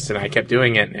do this, and I kept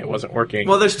doing it, and it wasn't working.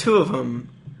 Well, there's two of them.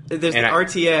 There's And the I-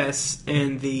 RTS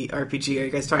and the RPG. Are you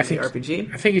guys talking about the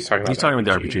RPG? I think he's talking about. He's talking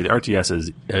about the RPG. The RTS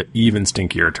is an even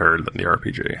stinkier turd than the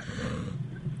RPG.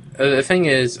 The thing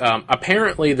is,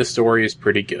 apparently the story is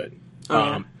pretty good. Oh,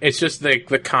 yeah. It's just the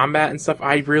combat and stuff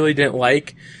I really didn't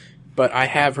like, but I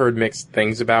have heard mixed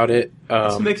things about it.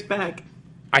 It's a mixed bag.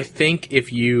 I think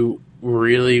if you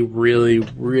really, really,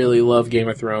 really love Game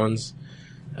of Thrones,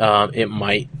 it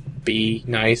might be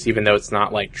nice, even though it's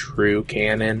not like true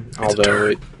canon.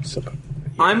 Although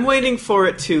I'm waiting for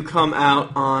it to come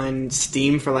out on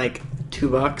Steam for like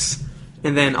 $2,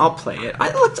 and then I'll play it.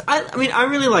 I mean, I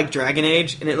really like Dragon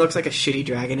Age, and it looks like a shitty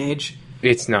Dragon Age.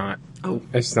 it's not. Oh,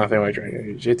 It's nothing like Dragon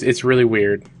Age. It's really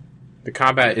weird. The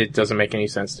combat, it doesn't make any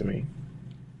sense to me.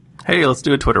 Hey, let's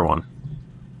do a Twitter one.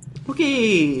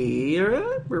 okay.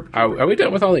 Are we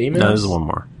done with all the emails? No, there's one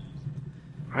more.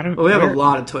 I don't. Well, we have where- a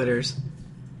lot of Twitters.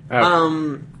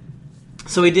 Oh.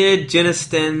 So we did Jenna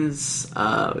Sten's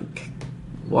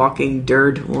walking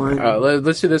dirt one.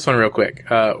 Let's do this one real quick.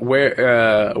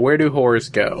 Where do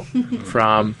whores go?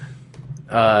 From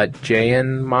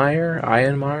Ian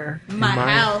Meyer? My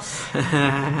house.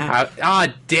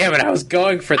 Damn it! I was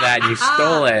going for that. You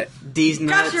stole it. These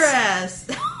nuts. Got your ass.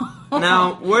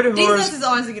 Now, where do These nuts is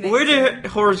always a good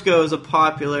whores go is a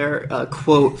popular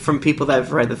quote from people that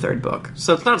have read the third book.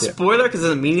 So it's not a spoiler because it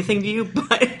doesn't mean anything to you,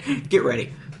 but get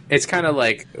ready. It's kind of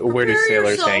like where do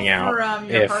sailors hang out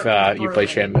if you play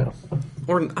Shenmue?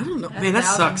 Or I don't know, man, that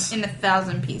sucks. In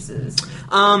 1,000 pieces.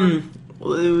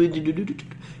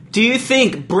 Do you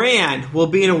think Bran will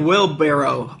be in a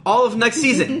wheelbarrow all of next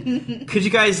season? Could you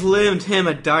guys lend him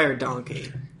a dire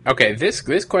donkey? Okay, this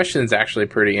question is actually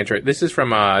pretty interesting. This is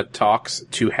from Talks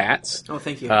to Hats. Oh,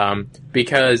 thank you.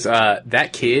 Because that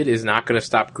kid is not going to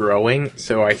stop growing.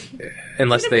 So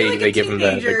unless they give him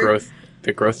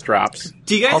the growth drops.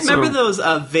 Do you guys remember those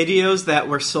videos that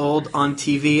were sold on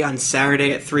TV on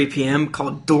Saturday at 3 p.m.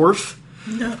 called Dorf?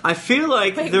 No. I feel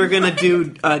like they're going to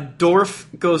do Dorf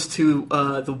Goes to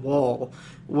the Wall,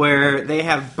 where they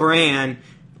have Bran,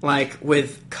 like,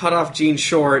 with cut-off jean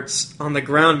shorts on the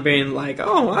ground being like,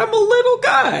 oh, I'm a little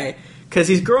guy, because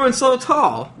he's growing so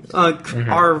tall.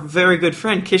 Our very good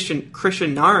friend, Christian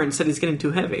Narn, said he's getting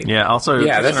too heavy. Yeah, also,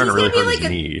 Christian Narn really hurt like his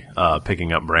knee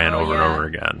picking up Bran over and over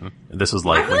again. This was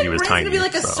like when he was Bran's tiny. He's going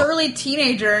to be like a surly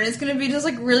teenager, and it's going to be just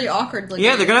like really awkward. Like,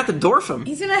 yeah, they're going to have to dwarf him.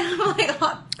 He's going to have like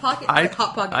hot pocket. I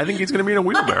think he's going to be in a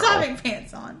wheelbarrow. Diving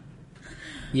pants on.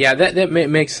 Yeah, that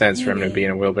makes sense for him to be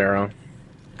in a wheelbarrow.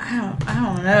 I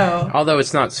don't know. Although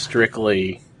it's not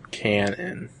strictly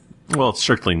canon. Well, it's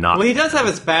strictly not. Well, he does have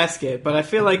his basket, but I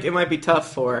feel like it might be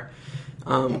tough for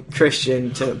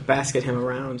Christian to basket him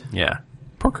around. Yeah.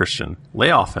 Poor Christian.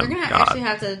 Lay off him. They're going to actually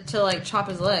have to like chop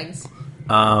his legs.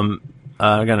 I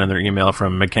got another email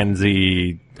from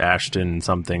Mackenzie Ashton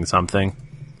something.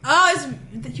 Oh,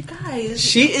 it's you guys.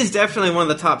 She is definitely one of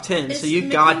the top 10, so you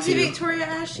got to. Victoria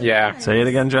Ashton. Yeah. Say it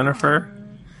again, Jennifer.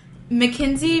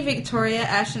 Mackenzie Victoria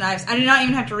Ashton Ives. I did not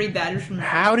even have to read that. I just remember.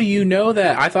 How do you know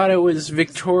that? I thought it was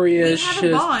Victoria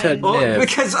bond. Well,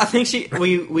 because I think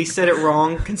we said it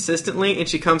wrong consistently, and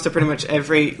she comes to pretty much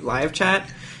every live chat,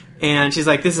 and she's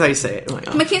like, "This is how you say it." I'm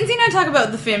like, oh. Mackenzie and I talk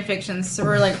about the fan fictions, so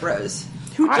we're like bros.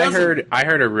 I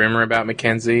heard a rumor about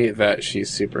Mackenzie that she's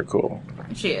super cool.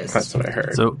 She is. That's what I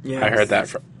heard. So yes. I heard that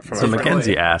from So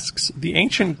Mackenzie asks, the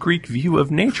ancient Greek view of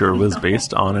nature was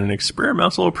based on an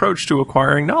experimental approach to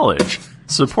acquiring knowledge.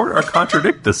 Support or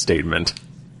contradict this statement?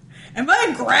 Am I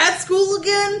in grad school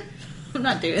again? I'm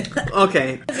not doing that.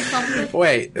 Okay.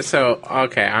 Wait, so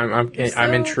okay,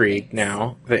 I'm intrigued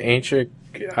now. The ancient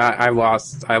I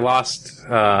lost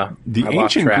the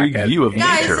ancient Greek view of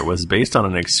nature was based on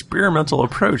an experimental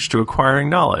approach to acquiring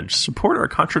knowledge. Support or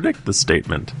contradict this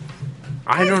statement?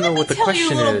 I don't know what the question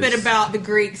is. Let me tell you a little bit about the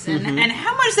Greeks and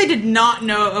how much they did not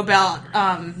know about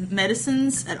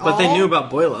medicines at all. But they knew about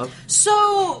boy love.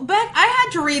 So, I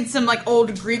had to read some like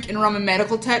old Greek and Roman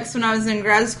medical texts when I was in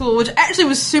grad school, which actually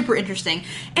was super interesting.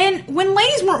 And when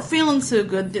ladies weren't feeling so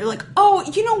good, they're like, oh,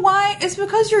 you know why? It's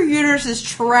because your uterus is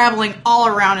traveling all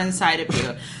around inside of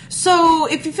you. So,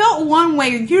 if you felt one way,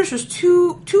 your uterus was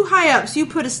too high up, so you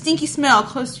put a stinky smell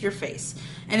close to your face.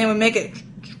 And then would make it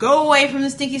go away from the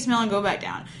stinky smell and go back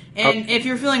down. And if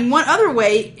you're feeling one other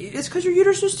way, it's because your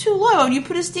uterus was too low and you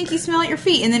put a stinky smell at your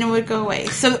feet and then it would go away.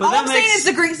 So all I'm saying is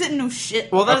the Greeks didn't know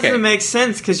shit. Well, that doesn't make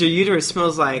sense because your uterus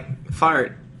smells like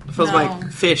fart. It smells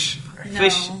like fish. No.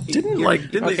 Fish. Didn't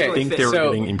they think they were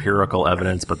getting empirical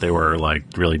evidence, but they were like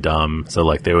really dumb? So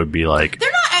like they would be like,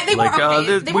 they're not. They weren't.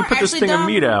 Okay, they we put this thing of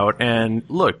meat out, and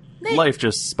look, life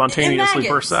just spontaneously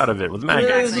bursts out of it with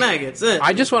maggots. It was maggots.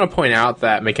 I just want to point out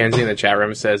that Mackenzie in the chat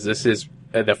room says this is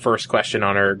the first question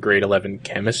on her grade 11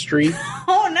 chemistry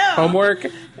homework.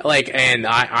 Like, and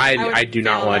I do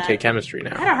not want to take chemistry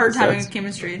now. I had a hard time with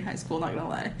chemistry in high school. Not gonna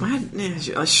lie.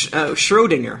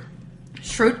 Schrodinger.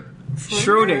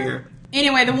 Schrodinger.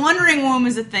 Anyway, the Wandering Womb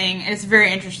is a thing, and it's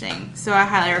very interesting, so I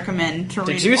highly recommend to read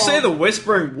it. Did you say the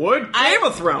Whispering Wood? Game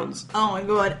of Thrones! Oh my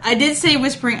god. I did say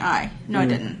Whispering Eye. No, I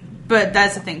didn't. But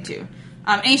that's a thing, too.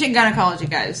 Ancient gynecology,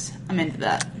 guys. I'm into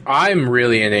that. I'm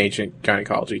really into ancient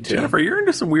gynecology, too. Jennifer, you're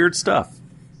into some weird stuff.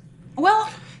 Well,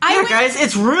 guys,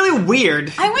 it's really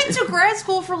weird. I went to grad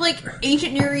school for, like,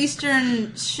 ancient Near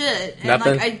Eastern shit. And,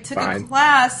 Nothing. like, I took a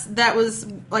class that was,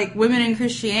 like, women in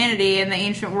Christianity in the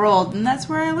ancient world, and that's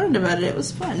where I learned about it. It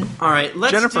was fun. All right,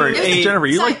 let's Jennifer,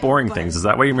 you like boring things. Is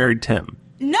that why you married Tim?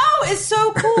 No, it's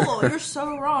so cool. You're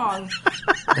so wrong.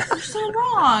 You're so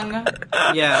wrong.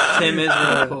 Yeah, Tim is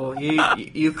really cool.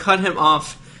 You cut him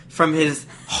off from his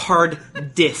hard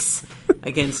diss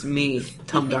against me,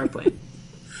 Tom Darkblade.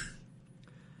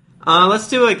 Let's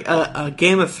do a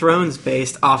Game of Thrones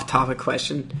based off-topic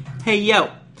question. Hey, yo.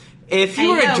 If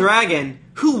you were a dragon,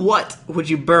 what would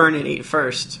you burn and eat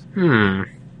first?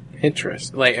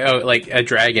 Interesting. Like a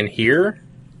dragon here?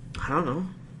 I don't know.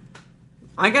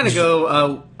 I gotta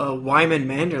go Wyman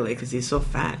Manderley because he's so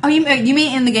fat. Oh, you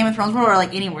mean in the Game of Thrones world or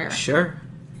like anywhere? Sure.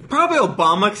 Probably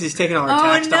Obama because he's taking all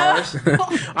our tax dollars.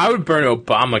 I would burn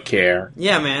Obamacare.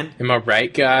 Yeah, man. Am I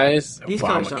right, guys? These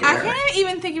colors don't I can't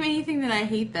even think of anything that I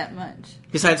hate that much.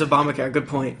 Besides Obamacare, good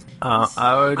point.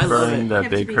 I would burn the You have to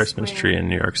big be Christmas square. tree in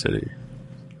New York City.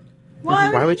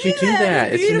 Why would you do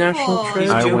that? It's a national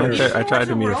treasure. I went Jewish. there. I tried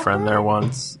to meet a friend there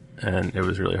once, and it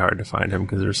was really hard to find him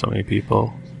because there's so many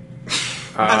people.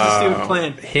 That's a stupid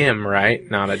plan. Him, right?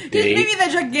 Not a Just date. maybe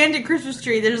that gigantic Christmas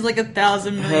tree. There's like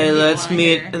 1,000 million. Hey, let's people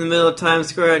meet here. in the middle of Times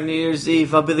Square on New Year's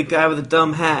Eve. I'll be the guy with the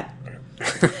dumb hat.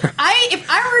 If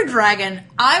I were a dragon,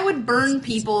 I would burn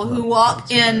people who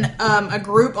walk in a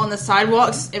group on the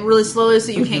sidewalks really slowly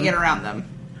so you can't get around them.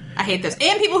 I hate this.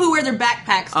 And people who wear their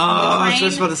backpacks Oh, on the I train, was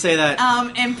just about to say that.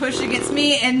 and push against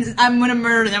me, and I'm going to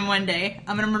murder them one day.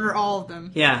 I'm going to murder all of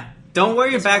them. Yeah. Don't wear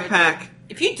your That's what I backpack.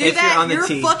 If you do If you're that, on the you're a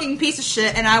tee. fucking piece of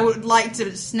shit, and I would like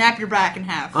to snap your back in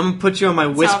half. I'm going to put you on my how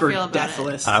I whisper feel about death it.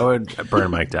 list. I would burn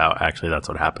Mike Dow. Actually, that's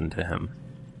what happened to him.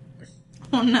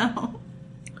 Oh no.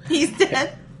 He's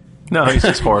dead. No, he's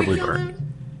just horribly burned.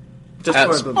 Just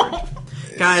horribly burned.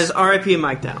 Guys, R.I.P.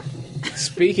 Mike Down.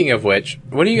 Speaking of which,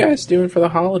 what are you guys doing for the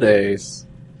holidays?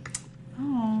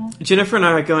 Jennifer and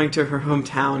I are going to her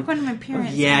hometown Going to my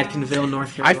parents' of Yadkinville,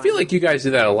 North I Carolina. feel like you guys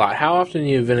do that a lot. How often do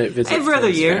you visit Every other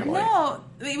Tim's year. family? No,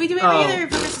 we do it Oh. every other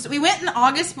Christmas. We went in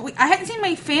August, but I hadn't seen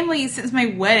my family since my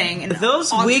wedding in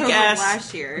Those October weak of ass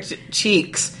last year.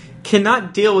 cheeks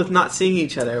cannot deal with not seeing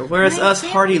each other, whereas My us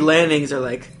family- hardy landings are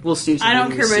like, we'll see each other. I don't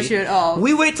when care we about see. you at all.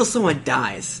 We wait till someone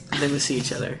dies, and then we see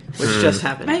each other, which just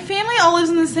happened. My family all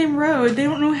lives on the same road. They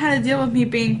don't know how to deal with me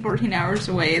being 14 hours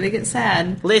away. They get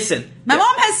sad. Listen, My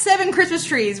mom has 7 Christmas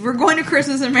trees. We're going to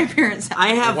Christmas at my parents' house. I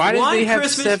have Why do one they have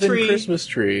Christmas 7 tree Christmas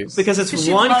trees? because it's 'Cause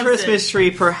she one loves Christmas it.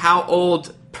 tree per how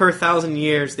old per 1,000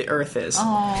 years the Earth is.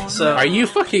 Oh, so Are you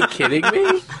fucking kidding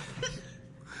me?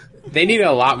 They need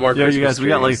a lot more Yo, Christmas you guys, we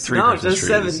got like trees. 3 no, Christmas just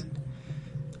trees. 7.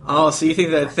 Oh, so you think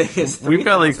that thing is? We've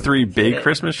got like 3,000. 3 big Get it.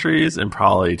 Christmas trees and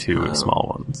probably 2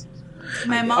 small ones.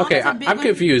 my mom Okay, has a big I'm one.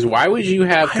 confused. Why would you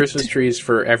have Christmas trees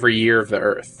for every year of the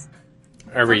Earth?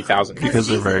 Every 1,000 years? Because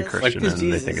they're very Jesus. Christian Like, and they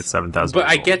Jesus. think it's 7,000 But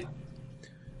I years old. get...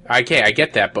 Okay, I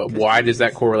get that, but why does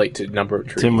that correlate to number of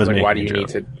trees? Tim was Like, why do making you a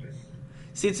need to... joke.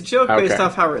 See, it's a joke based Okay.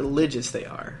 off how religious they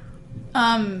are.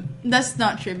 That's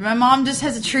not true. My mom just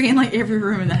has a tree in like every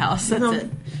room in the house. That's No. it.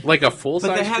 Like a But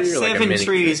full-size they have tree or like a 7 mini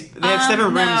trees. tree? They have 7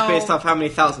 rooms No. based off how many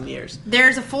 1,000 years.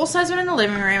 There's a full size one in the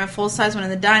living room, a full size one in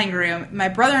the dining room. My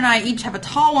brother and I each have a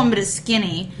tall one, but it's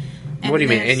skinny. And What do you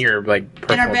mean? there's- In your, like, in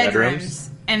personal our bedrooms? bedrooms?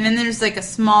 And then there's like a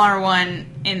smaller one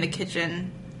in the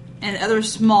kitchen, and other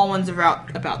small ones about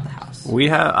the house.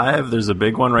 There's a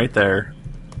big one right there.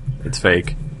 It's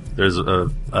fake. There's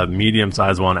a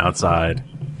medium-sized one outside.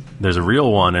 There's a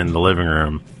real one in the living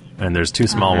room. And there's 2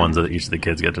 small ones that each of the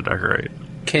kids get to decorate.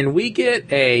 Can we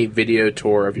get a video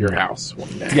tour of your house one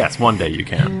day? Yes, one day you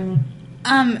can.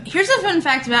 Here's a fun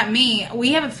fact about me.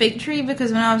 We have a fake tree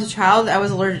because when I was a child, I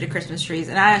was allergic to Christmas trees,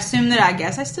 and I assume that I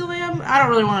guess I still am. I don't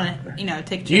really want to,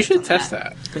 take. You a chance should on test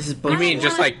that. This is You bullshit. mean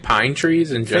just like pine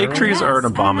trees in general? Fake trees are an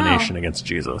Yes, I don't know. abomination against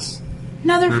Jesus.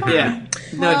 No, they're fine. Yeah.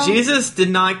 Well- No, Jesus did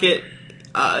not get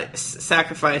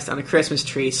sacrificed on a Christmas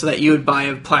tree so that you would buy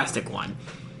a plastic one.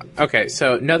 Okay,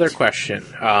 so another question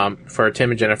for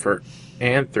Tim and Jennifer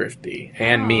and Thrifty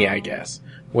and me, I guess.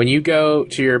 When you go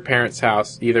to your parents'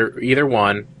 house, either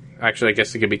one, actually, I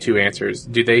guess it could be 2 answers.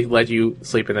 Do they let you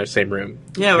sleep in their same room?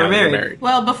 Yeah, now we're that you're married.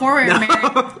 Well, before we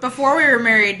were No.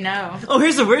 married, no. Oh,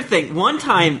 here's the weird thing. One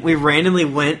time we randomly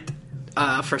went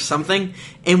for something,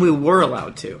 and we were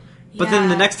allowed to. But then Yeah.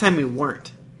 the next time we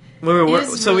weren't. When we were, It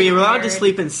is so we really were allowed to weird.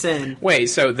 sleep in sin. Wait,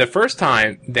 so the first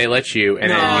time they let you, and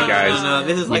then No, you guys, no,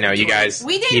 this is like you guys,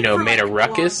 We dated for, made a like, a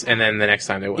ruckus, long and then the next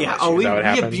time they wouldn't Yeah, let you. Is that what we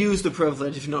happened? abused the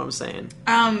privilege, if you know what I'm saying.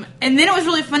 And then it was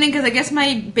really funny because I guess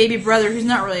my baby brother, who's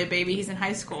not really a baby, he's in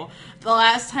high school. The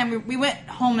last time we went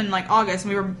home in like August, and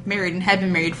we were married and had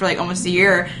been married for like almost a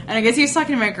year. And I guess he was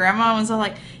talking to my grandma and was all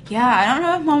like, "Yeah, I don't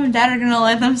know if mom and dad are gonna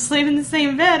let them sleep in the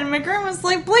same bed." And my grandma's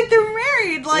like, "Blake, they're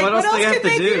married. Like, what else they have could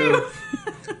they to do? do?"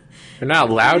 They're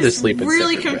not allowed to sleep in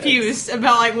really separate beds. confused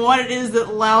about like what it is that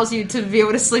allows you to be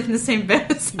able to sleep in the same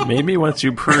bed. So, Maybe once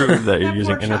you prove that you're That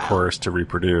using poor child. intercourse to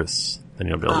reproduce, then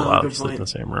you'll be able to Oh, allow good to sleep in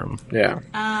point. the same room. Yeah.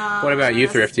 What about you,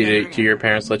 that's Thrifty? very Do your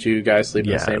parents let you guys sleep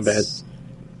in the same bed?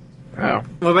 Oh.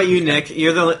 What about you, Nick?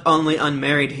 You're the only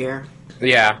unmarried here.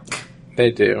 Yeah.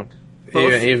 They do.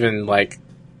 Even like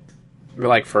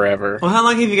forever. Well, how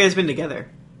long have you guys been together?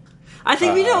 I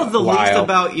think we know the least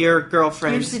about your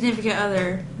girlfriend. Your significant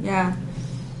other, yeah.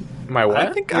 My what?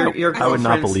 I think I would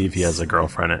not believe he has a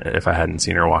girlfriend if I hadn't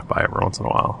seen her walk by every once in a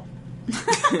while.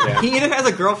 Yeah. He either has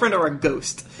a girlfriend or a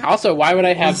ghost. Also, why would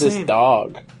I have this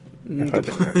dog?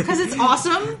 Because it's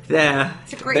awesome. Yeah.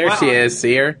 It's a great there dog. she is.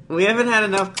 See her? We haven't had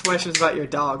enough questions about your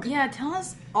dog. Yeah, tell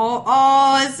us all.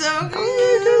 Oh, it's so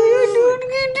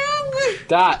good.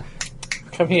 Dot,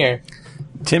 come here.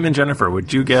 Tim and Jennifer,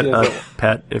 would you get a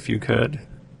pet if you could?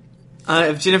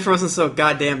 If Jennifer wasn't so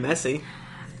goddamn messy.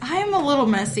 I'm a little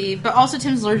messy, but also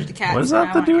Tim's allergic to cats. What does that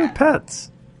have to do with pets?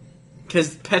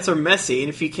 Because pets are messy, and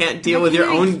if you can't deal with your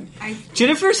own...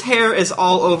 Jennifer's hair is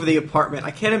all over the apartment.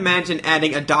 I can't imagine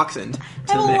adding a dachshund to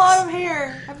I have the mix. a lot of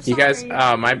hair. I'm You guys,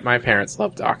 sorry. my parents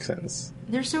love dachshunds.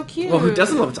 They're so cute. Well, who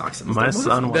doesn't love dachshunds? My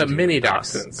son The wanted mini a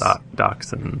dachshunds.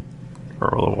 Dachshund for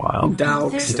a little while.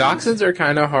 Dogs. Dachshunds are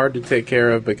kind of hard to take care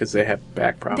of because they have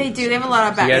back problems. They do. They have a lot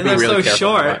of back. You gotta be They're really so careful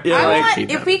short. about Yeah, I like,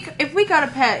 want, if we got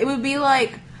a pet, it would be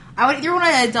like I would either want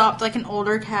to adopt like an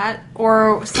older cat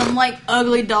or some like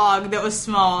ugly dog that was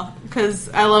small because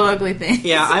I love ugly things.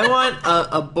 Yeah, I want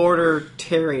a border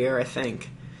terrier, I think.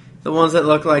 The ones that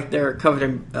look like they're covered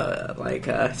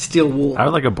in steel wool. I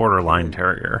would like a borderline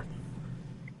terrier.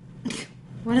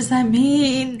 What does that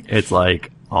mean? It's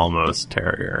like almost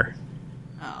terrier.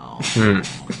 Oh,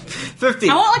 50.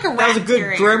 I want like a That was a rat good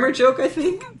terrier. grammar joke, I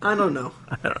think. I don't know.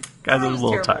 I don't know. Guys, I'm a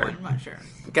little tired. I'm not sure.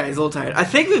 Guys, a little tired. I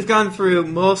think we've gone through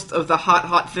most of the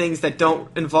hot things that don't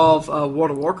involve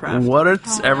World of Warcraft. What is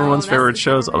Oh, everyone's no, favorite that's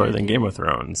shows different. other than Game of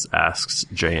Thrones? Asks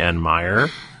J.N. Meyer.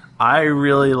 I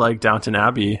really like Downton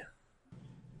Abbey.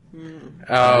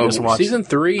 Oh, just watched- season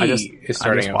 3 I is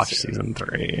starting. just watched season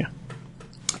 3.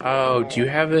 Oh, do you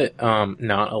have it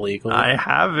not illegally? I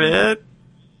have it.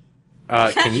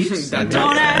 Can you send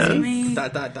Don't it? ask me. ...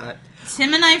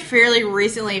 Tim and I fairly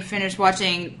recently finished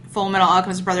watching Full Metal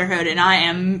Alchemist Brotherhood, and I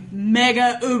am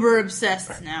mega uber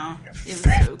obsessed now. It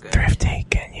was so good. Thrifty,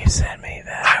 can you send me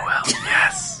that? I will.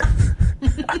 Yes.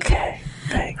 Okay,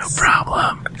 thanks. No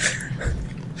problem.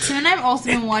 Tim and I have also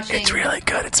been watching. It's really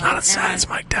good. It's not as sad as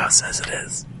Mike Dow says it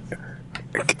is.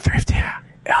 Thrifty,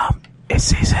 is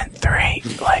season 3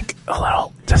 like a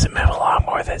little? Does it move along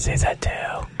more than season 2?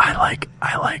 I like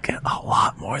it a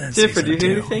lot more than Jennifer, do season you 2.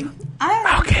 hear anything?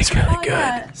 Okay, it's really good.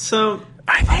 That. So,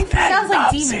 I think that sounds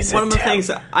like demons. season one of the 2, things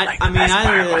that I the mean, best I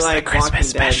part really was the like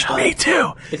Christmas Walking Dead, special. but Me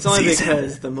too. it's only Season-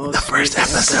 because the most first recent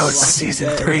episode Walking of season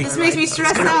Dead 3. This makes me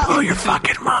stressed Blow out. your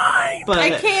fucking mind. But I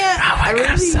can't. I really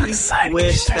I'm so excited. wish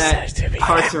You're so that excited to be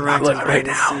Parks here. and Rec Look was right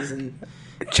this now. season.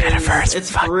 Jennifer's It's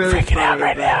fucking really freaking out funny,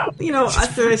 right but, now. You know, I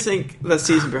think the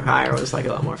season prior was like a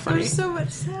lot more funny. There's so much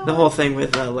sound. The whole thing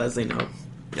with Leslie Knope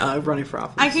running for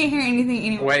office. I can't hear anything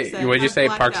anyone Wait, said. what did you I'm say?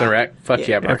 blacked Parks and out. Rec? Fuck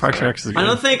yeah, Yeah, Parks and Rec. is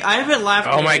good. I haven't laughed.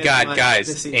 Oh my as god, much this guys!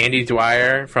 season. Andy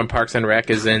Dwyer from Parks and Rec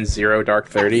is in Zero Dark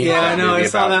 30. Yeah, I know, movie I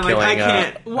saw about that, like, I killing,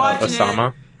 can't watch it.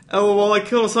 Osama. Oh well, I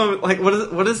killed someone. Like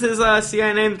what is his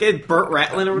CIA name? Burt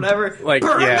Ratlin or whatever. Like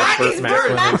Burt yeah, Macklin.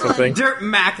 Burt Macklin or something. Dirt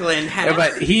Macklin. Yeah,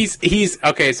 but he's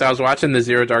okay. So I was watching the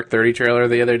Zero Dark 30 trailer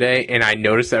the other day, and I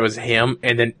noticed that was him.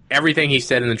 And then everything he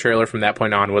said in the trailer from that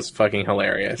point on was fucking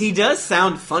hilarious. He does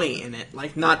sound funny in it,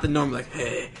 like not the normal. Like,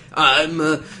 hey, I'm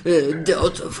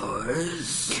Delta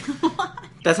Force.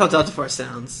 That's how Delta Force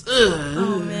sounds.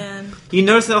 Oh man. You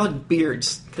notice they all had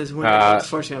beards because when Delta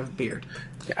Force, you have a beard.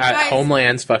 Guys.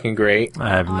 Homeland's fucking great. I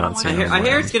have I not don't seen wanna- it. I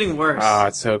hear it's getting worse. Oh,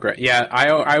 it's so great. Yeah,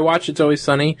 I watch It's Always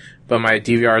Sunny, but my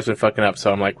DVR's been fucking up,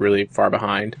 so I'm like really far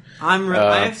behind.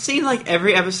 I've seen like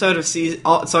every episode of It's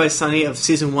Always Sunny of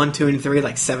season 1, 2, and 3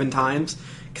 like 7 times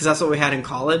because that's what we had in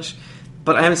college.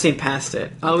 But I haven't seen past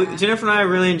it. Jennifer and I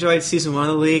really enjoyed season 1 of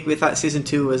the League. We thought season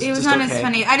 2 was It was just not okay. as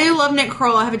funny. I do love Nick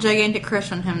Kroll. I have a gigantic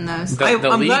crush on him, though. So. The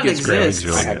I'm League glad it is great.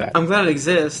 exists. I have that. I'm glad it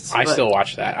exists. I but still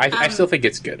watch that. I still think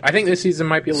it's good. I think this season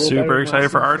might be a little better Super than excited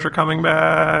last for season. Archer coming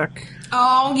back.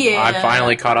 Oh yeah. I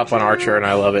finally caught up on Archer, and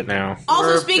I love it now. Also,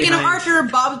 We're speaking of behind. Archer,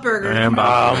 Bob's Burgers. And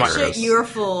Bob's Oh my Burgers. shit, you're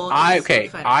full. It's so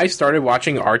funny. I started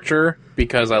watching Archer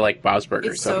because I like Bob's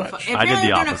Burgers It's so so much. fun. I did Apparently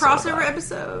the they're doing a opposite of crossover that.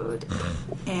 episode,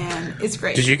 and it's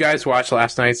great. Did you guys watch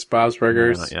last night's Bob's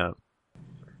Burgers? Not yet.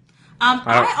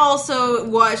 I also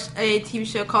watched a TV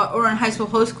show called Oran High School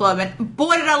Host Club, and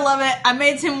boy did I love it! I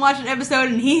made Tim watch an episode,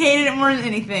 and he hated it more than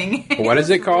anything. What is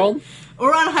it called?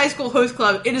 or on High School Host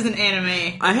Club, it is an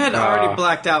anime. I had already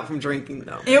blacked out from drinking,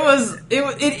 though. It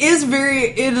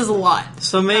is a lot.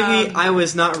 So maybe I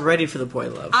was not ready for the boy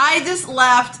love. I just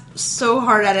laughed so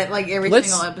hard at it, like every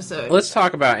single episode. Let's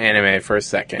talk about anime for a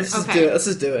second. Let's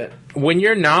just do it. When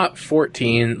you're not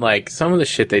 14, like, some of the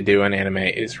shit they do in anime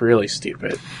is really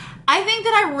stupid. I think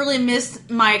that I really missed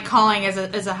my calling as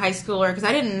a high schooler because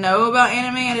I didn't know about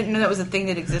anime. I didn't know that was a thing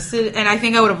that existed, and I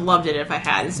think I would have loved it if I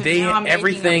had. So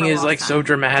everything is like so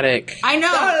dramatic. I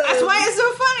know. That's why it's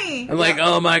so funny. I'm like,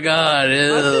 oh my god,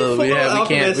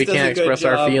 we can't express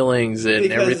our feelings,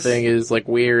 and everything is like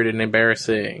weird and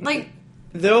embarrassing. Like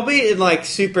there'll be like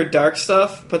super dark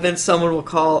stuff, but then someone will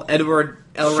call Edward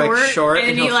Elric short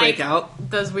and he'll freak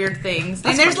out. Those weird things,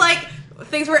 and there's like.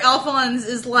 Things where Alphonse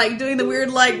is like doing the weird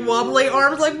like wobbly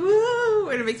arms like woo,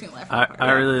 and it makes me laugh.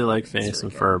 I really like Phineas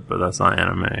and Ferb, but that's not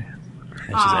anime.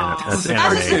 That's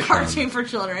just a cartoon for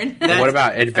children. What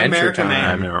about Adventure Time?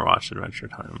 I've never watched Adventure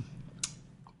Time.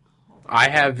 I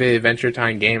have the Adventure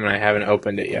Time game and I haven't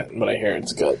opened it yet, but I hear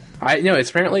it's good. I know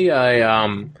it's apparently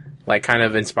like kind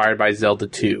of inspired by Zelda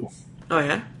 2. Oh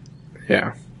yeah,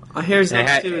 yeah. I hear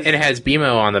Zelda 2. And it has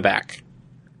BMO on the back.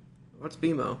 What's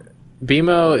BMO?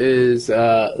 BMO is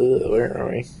where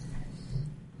are we?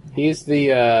 He's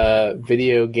the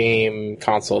video game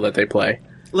console that they play.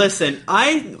 Listen,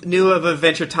 I knew of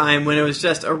Adventure Time when it was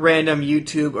just a random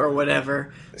YouTube or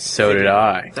whatever. So did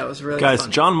I. That was really Guys,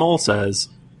 fun. John Mole says,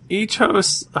 each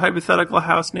hosts a hypothetical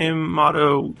house name,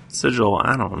 motto, sigil.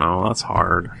 I don't know. That's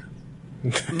hard.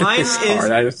 Mine is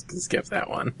hard. I just skipped that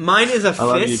one. Mine is a fist. I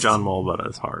love you, John Mole, but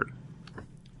it's hard.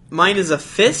 Mine is a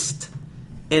fist,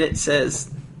 and it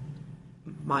says,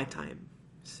 my time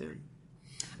soon.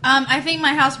 I think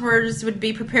my house words would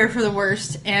be prepare for the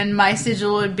worst, and my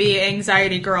sigil would be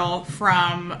anxiety girl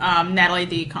from Natalie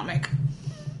D. comic.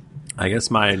 I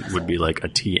guess mine would be like a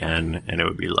TN, and it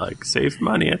would be like save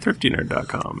money at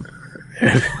thriftinerd.com.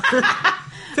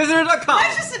 Thriftinerd.com.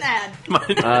 That's just an ad.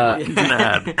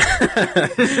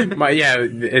 It's an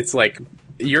ad. It's like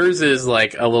yours is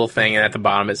like a little thing, and at the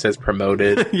bottom it says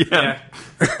promoted. Yeah.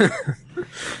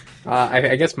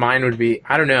 I guess mine would be,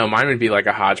 I don't know, mine would be like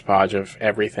a hodgepodge of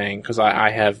everything, because I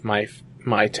have my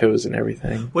toes and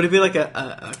everything. Would it be like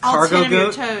a cargo goat?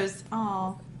 Your toes.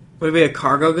 Oh. Would it be a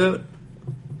cargo goat?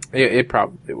 It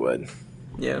probably would.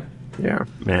 Yeah. Yeah.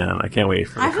 Man, I can't wait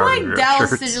for the I feel like Dallas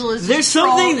shirts. sigil is There's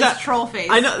something that troll face.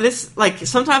 I know this. Like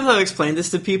sometimes I've explained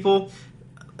this to people,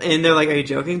 and they're like, "Are you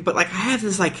joking?" But like, I have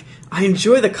this like, I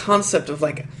enjoy the concept of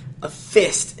like a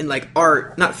fist in like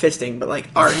art, not fisting, but like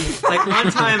art. Like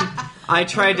one time, I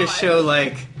tried to show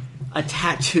like a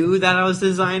tattoo that I was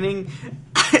designing.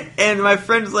 And my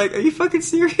friend was like, "Are you fucking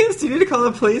serious? Do you need to call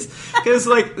the police?" Because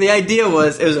like the idea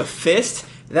was it was a fist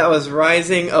that was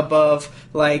rising above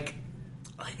like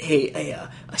a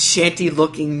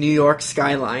shanty-looking New York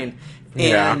skyline,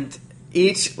 and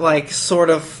each like sort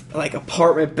of like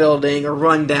apartment building or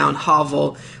rundown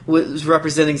hovel was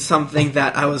representing something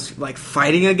that I was like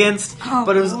fighting against,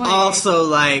 but it was also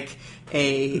like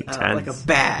a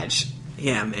badge.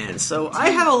 Yeah, man. So I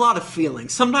have a lot of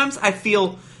feelings. Sometimes I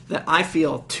feel that I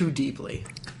feel too deeply.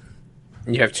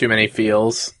 You have too many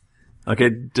feels.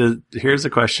 Okay, here's a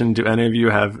question. Do any of you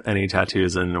have any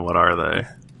tattoos, and what are they?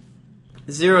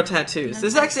 0 tattoos.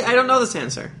 This actually, I don't know this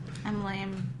answer. I'm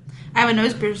lame. I have a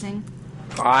nose piercing.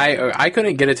 I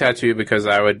couldn't get a tattoo because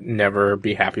I would never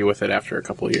be happy with it after a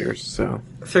couple of years. So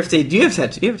 50. Do you have a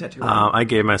tattoo? You have a tattoo? Right? I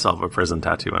gave myself a prison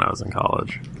tattoo when I was in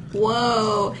college.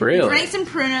 Whoa! Really? Drink some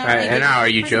Pruno. And now, are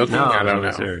you joking? No, I don't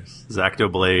know. Serious. Zacto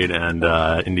Blade and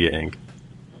India Ink.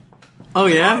 Oh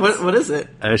yeah, what is it?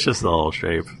 It's just a little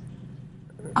shape.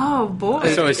 Oh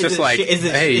boy! So it's Is just it- like, is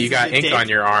it- hey, is you got it ink dick? on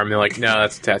your arm. They're like, no,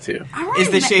 that's a tattoo. Is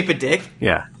the shape a dick?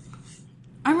 Yeah.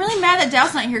 I'm really mad that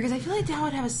Dow's not here because I feel like Dow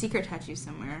would have a secret tattoo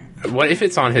somewhere. What if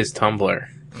it's on his Tumblr?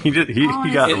 He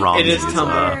got it Romney's is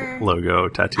Tumblr. logo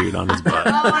tattooed on his butt.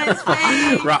 Oh, on his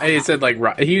face. He said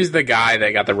like he was the guy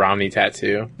that got the Romney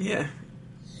tattoo. Yeah.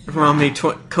 Romney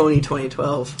Coney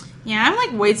 2012. Yeah, I'm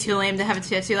like way too lame to have a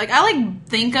tattoo. Like I like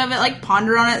think of it, like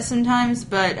ponder on it sometimes,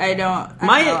 but I don't.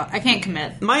 I can't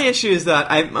commit. My issue is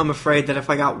that I'm afraid that if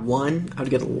I got one, I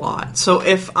would get a lot. So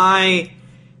my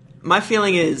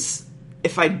feeling is,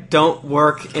 if I don't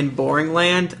work in boring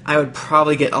land, I would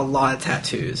probably get a lot of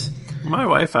tattoos. My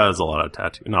wife has a lot of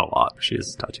tattoos. Not a lot, but she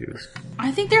has tattoos.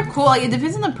 I think they're cool. Like it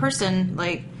depends on the person.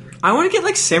 Like I want to get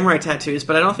like samurai tattoos,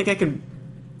 but I don't think I can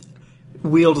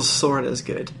wield a sword as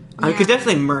good. I could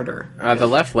definitely murder. The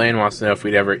Left Lane wants to know if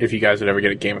you guys would ever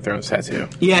get a Game of Thrones tattoo.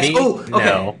 Yes. Me? Oh, okay.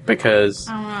 No, because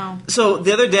I don't know. So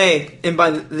the other day, and by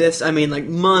this I mean like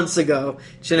months ago,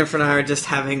 Jennifer and I are just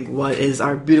having what is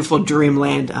our beautiful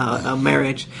dreamland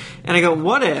marriage, and I go,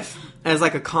 what if, as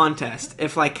like a contest,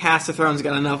 if like Cast of Thrones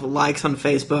got enough likes on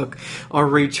Facebook or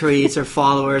retweets or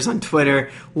followers on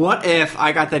Twitter, what if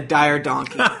I got the Dire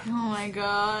Donkey Oh my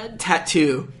god.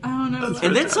 tattoo? I don't know.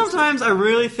 And then sometimes I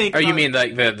really think, oh, you mean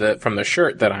like the from the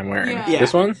shirt that I'm wearing? Yeah.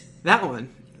 This one? that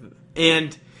one,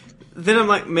 and then I'm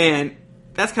like, man,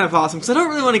 that's kind of awesome because I don't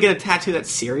really want to get a tattoo that's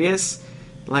serious.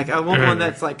 Like I want one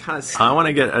that's like kind of. I want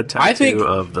to get a tattoo think-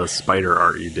 of the spider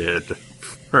art you did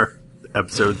for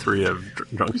episode 3 of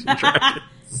Drunks and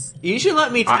Dragons. You should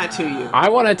let me tattoo you. I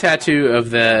want a tattoo of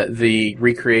the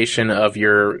recreation of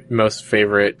your most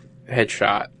favorite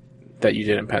headshot that you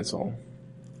did in pencil.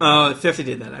 Oh, 50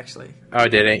 did that actually. Oh,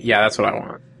 did it? Yeah, that's what I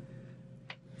want.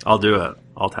 I'll do it.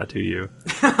 I'll tattoo you.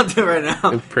 I'll do it right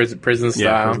now. Prison style.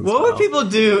 Yeah, prison. What would people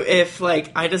do if,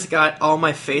 like, I just got all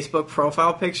my Facebook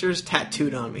profile pictures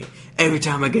tattooed on me? Every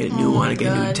time I get a new one, I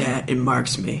get a new God. tat. It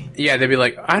marks me. Yeah, they'd be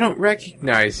like, I don't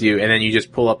recognize you. And then you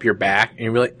just pull up your back and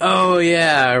you'll be like, oh,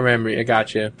 yeah, I remember. I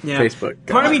got you. Yeah. Facebook.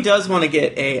 Part of me does want to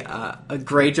get a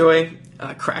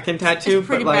Greyjoy Kraken tattoo, It's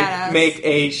pretty but like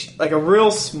badass. make a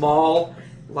real small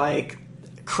like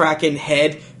Kraken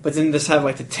head, but then just have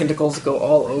like the tentacles go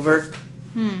all over.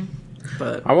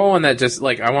 But I want one that just,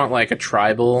 like, I want, like, a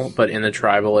tribal, but in the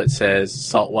tribal it says,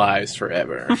 Salt Wives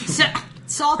Forever.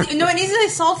 Salty. No, it needs to say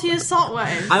salty as salt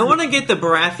waves. I want to get the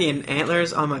Baratheon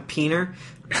antlers on my peener,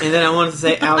 and then I want to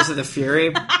say Hours of the Fury.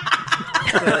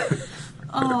 But,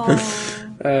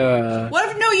 Oh. What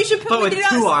if no? You should put But we with do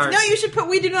 2 not. Rs. No, you should put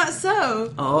we do not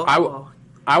sew.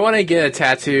 I want to get a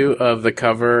tattoo of the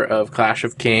cover of Clash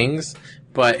of Kings,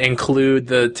 but include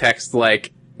the text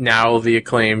like, now the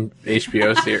acclaimed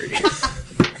HBO series.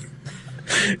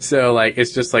 So, like,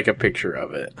 it's just like a picture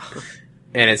of it.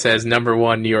 And it says,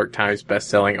 #1 New York Times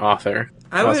bestselling author.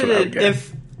 I That's would, what I would get.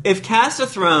 if Cast of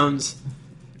Thrones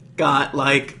got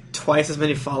like twice as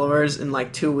many followers in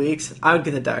like 2 weeks, I would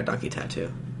get the Dire Donkey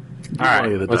tattoo. All right, I'll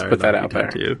get the let's Dire put that Donkey out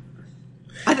there. tattoo.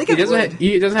 I think It it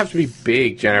would. doesn't have to be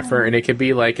big, Jennifer, and it could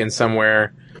be like in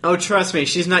somewhere. Oh, trust me,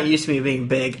 she's not used to me being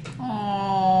big.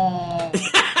 Oh.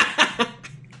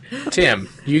 Tim,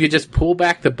 you could just pull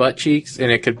back the butt cheeks,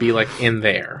 and it could be like in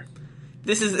there.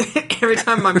 This is every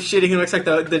time I'm shitting, it looks like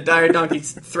the Dire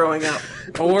Donkey's throwing up.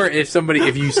 Or if someone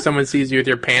sees you with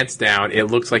your pants down, it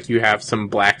looks like you have some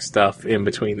black stuff in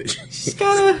between the cheeks. Just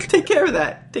gotta take care of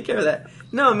that. Take care of that.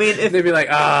 No, I mean They'd be like,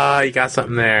 you got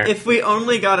something there. if we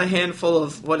only got a handful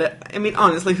of I mean,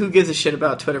 honestly, who gives a shit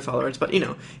about Twitter followers? But,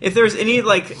 if there's any,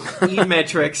 like,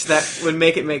 e-metrics that would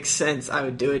make sense, I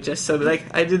would do it just so, like,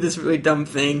 I did this really dumb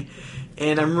thing,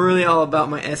 and I'm really all about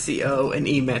my SEO and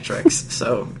e-metrics,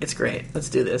 so it's great. Let's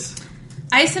do this.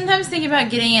 I sometimes think about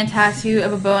getting a tattoo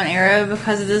of a bow and arrow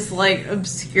because of this like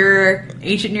obscure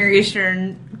ancient Near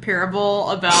Eastern parable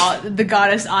about the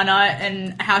goddess Anat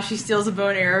and how she steals a bow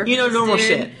and arrow. from this Normal dude.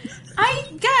 shit.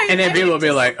 And then people will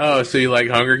be like, oh, so you like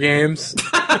Hunger Games?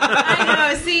 I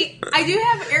know. See, I do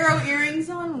have arrow earrings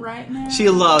on right now. She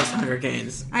loves Hunger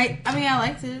Games. I mean, I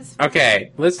like this.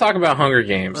 Okay, let's talk about Hunger Let's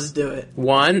Games. do it.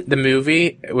 One, the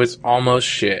movie was almost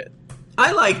shit.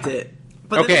 I liked it.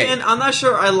 But Okay. then again, I'm not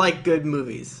sure I like good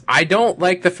movies. I don't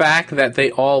like the fact that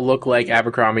they all look like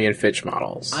Abercrombie and Fitch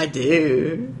models. I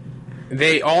do.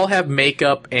 They all have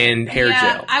makeup and hair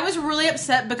Yeah, gel. I was really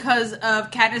upset because of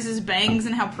Katniss's bangs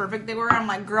and how perfect they were. I'm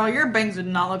like, girl, your bangs would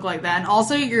not look like that. And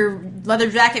also, your leather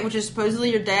jacket, which is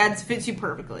supposedly your dad's, fits you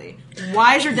perfectly.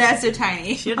 Why is your dad so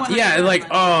tiny? Yeah, like,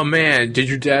 oh man, did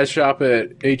your dad shop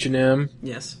at H&M?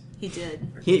 Yes. He did.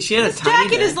 She had His a tiny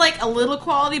jacket dad. is like a little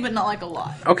quality, but not like a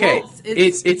lot. Okay, Well,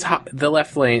 it's the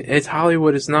Left Lane. It's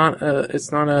Hollywood. It's not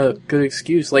a good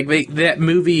excuse. Like that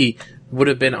movie would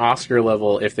have been Oscar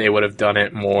level if they would have done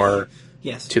it more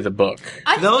Yes. to the book.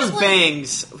 I just Those get, like-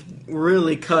 bangs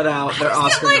really cut out their I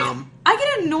just Oscar get, nom. I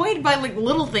get annoyed by like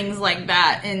little things like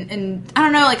that, and I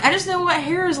don't know, like I just know what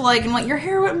hair is like, and like your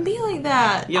hair wouldn't be like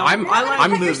that. Yeah, I'm- I like Cut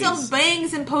movies. yourself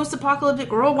bangs in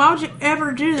post-apocalyptic world. Why would you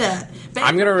ever do that?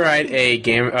 I'm gonna write a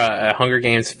Hunger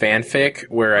Games fanfic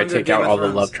where I Hunger take Game out of all the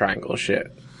Thrones. love triangle shit.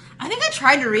 I think I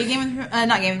tried to read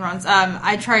not Game of Thrones.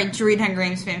 I tried to read Hunger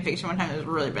Games fanfiction one time. It was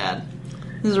really bad.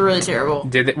 It was really terrible.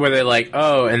 Were they like,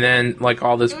 oh, and then like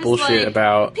all this It was bullshit like,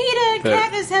 about PETA and the-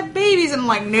 Katniss have babies, and I'm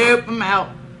like, nope, I'm out.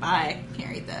 Bye.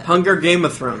 Can't read that. Hunger Game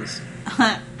of Thrones.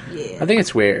 Yeah. I think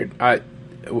it's weird. And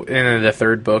then the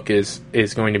third book is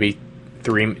going to be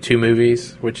 2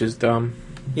 movies, which is dumb.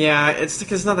 Yeah, it's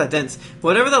because it's not that dense.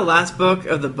 Whatever the last book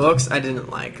of the books, I didn't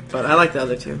like, but I like the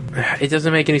other two. It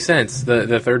doesn't make any sense.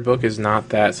 The third book is not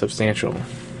that substantial.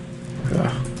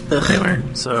 Anyway.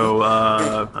 So,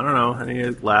 I don't know. Any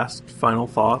last final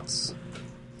thoughts?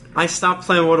 I stopped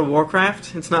playing World of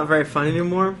Warcraft. It's not very fun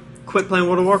anymore. Quit playing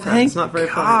World of Warcraft. It's not very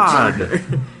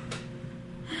fun.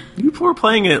 You were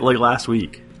playing it like last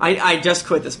week. I just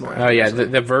quit this morning. Oh yeah,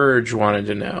 the Verge wanted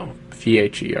to know.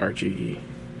 VHERGE.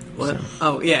 What? So.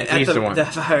 Oh yeah, at He's the one. the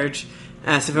Verge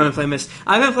asked if you want to play Mist.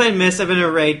 I've been playing Mist. I've been in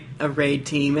a raid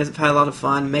team. I've had a lot of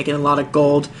fun, making a lot of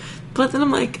gold. But then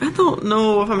I'm like, I don't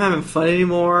know if I'm having fun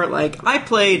anymore. Like, I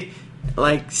played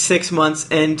like 6 months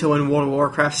into when World of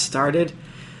Warcraft started,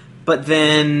 but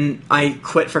then I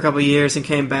quit for a couple of years and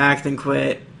came back, then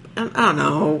quit. I don't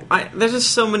know. There's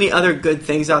just so many other good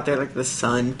things out there, like the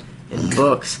sun and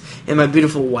books and my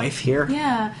beautiful wife here.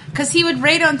 Yeah, because he would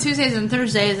raid on Tuesdays and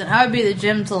Thursdays, and I would be at the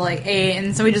gym till like 8,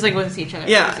 and so we just like wouldn't see each other.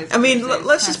 Yeah, Tuesdays I mean, and Thursdays.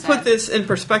 let's just put this in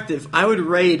perspective. I would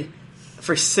raid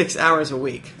for 6 hours a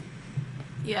week.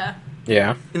 Yeah.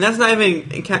 Yeah. And that's not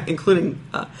even including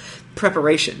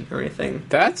preparation or anything.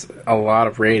 That's a lot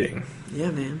of rating. Yeah,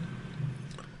 man.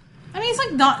 I mean, it's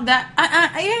like not that.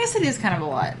 I guess it is kind of a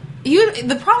lot.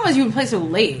 The problem is you would play so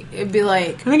late. It'd be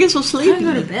like, Can I get some sleep? time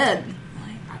to go to bed.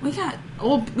 Like, we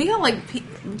got like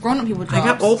grown up people jobs. I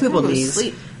got old people Go to needs.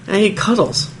 sleep. I need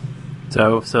cuddles.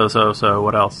 So,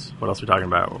 what else? What else are we talking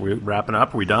about? Are we wrapping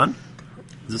up? Are we done?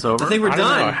 Is this over? I think we're I don't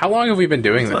know. done. How long have we been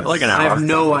doing this? Like an hour. I have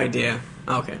no idea.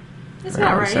 Okay. That's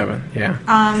about right. 7. Yeah.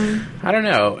 I I don't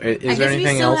know. Is guess there we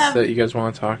anything still else have- that you guys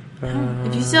want to talk about?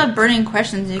 If you still have burning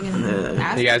questions, you can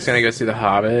ask. You guys gonna go see The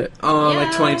Hobbit? Oh,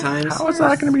 like Yeah. 20 times. How is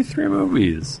that going to be 3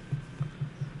 movies?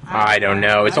 I don't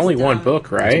know. It's only one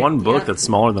book, right? One book Yeah. that's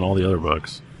smaller than all the other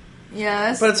books.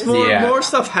 Yeah, But it's more Yeah. more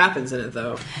stuff happens in it,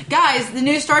 though. guys. The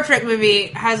new Star Trek movie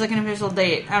has like an official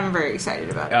date. I'm very excited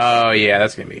about it. Oh yeah,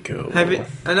 that's gonna be cool.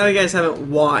 I know you guys haven't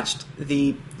watched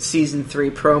the season 3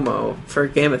 promo for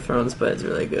Game of Thrones, but it's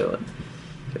really good.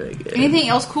 Really good. Anything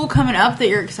else cool coming up that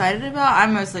you're excited about?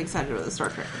 I'm mostly excited about the Star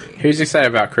Trek movie. Who's excited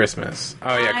about Christmas?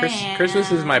 Oh yeah, I am.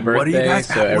 Christmas is my birthday,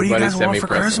 so everybody send me presents.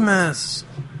 Christmas?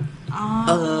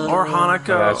 Or Hanukkah?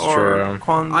 That's or true.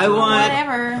 Kwanzaa? I want-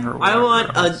 Whatever. I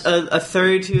want a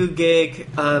 32 gig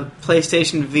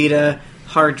PlayStation Vita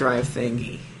hard drive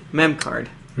thingy. Mem card.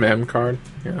 Mem card.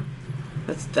 Yeah.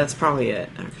 That's probably it,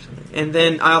 actually. And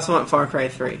then I also want Far Cry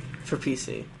 3 for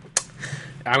PC.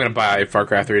 I'm gonna buy Far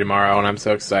Cry 3 tomorrow, and I'm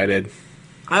so excited.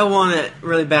 I want it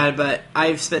really bad, but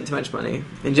I've spent too much money.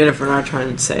 And Jennifer and I are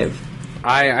trying to save.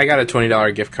 I got a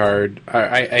 $20 gift card.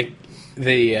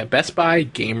 The Best Buy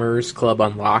Gamers Club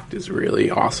Unlocked is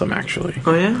really awesome, actually.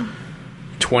 Oh, yeah?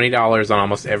 $20 on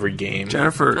almost every game.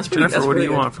 Jennifer, that's what do pretty you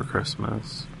good. want for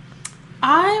Christmas?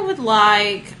 I would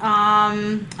like.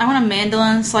 I want a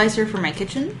mandolin slicer for my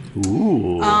kitchen.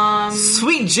 Ooh.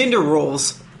 Sweet gender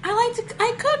rolls.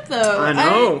 I cook though. I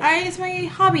know. It's my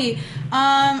hobby.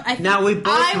 Now, we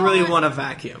both really want a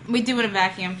vacuum. We do want a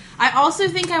vacuum. I also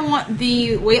think I want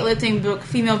the weightlifting book,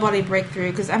 Female Body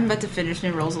Breakthrough, because I'm about to finish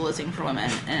New Rules of Lifting for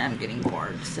Women, and I'm getting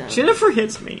bored. So Jennifer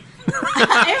hits me.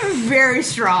 I am very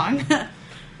strong. No,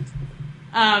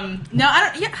 I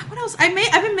don't. Yeah, what else? I've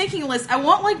been making a list. I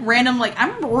want like random. Like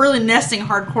I'm really nesting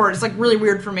hardcore. It's like really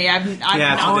weird for me. I'm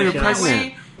Yeah, not you're doing it my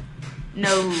pregnant. way.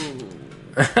 No.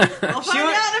 I'll find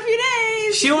out in a few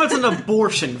days. She wants an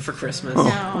abortion for Christmas. No,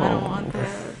 I don't want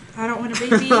that. I don't want a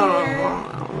baby either.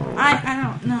 I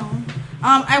don't know.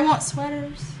 I want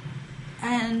sweaters.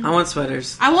 And I want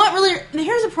sweaters. I want really.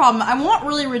 Here's the problem. I want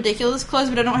really ridiculous clothes,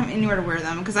 but I don't have anywhere to wear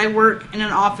them because I work in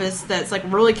an office that's like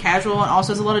really casual and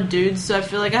also has a lot of dudes. So I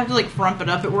feel like I have to like frump it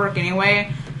up at work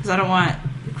anyway because I don't want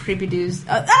creepy dudes.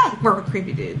 I don't work with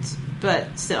creepy dudes,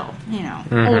 but still, you know,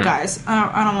 old guys.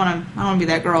 I don't want to be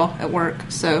that girl at work.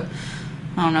 So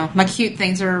I don't know. My cute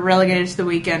things are relegated to the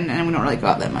weekend, and we don't really go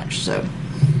out that much. So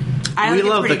We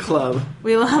love the club.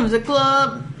 We love the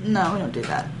club. No, we don't do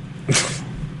that.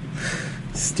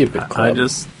 Stupid I club.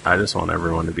 just want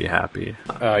everyone to be happy.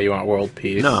 You want world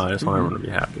peace? No, I just want everyone to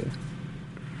be happy.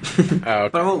 Oh,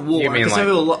 But I want war. You mean Because some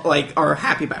people are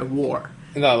happy by war.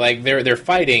 no, like they're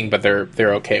fighting, but they're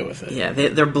okay with it. Yeah,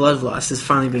 their bloodlust is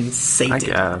finally being I sated.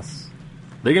 guess.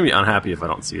 They're going to be unhappy if I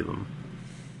don't see them.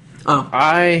 Oh,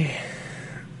 I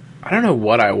don't know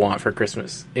what I want for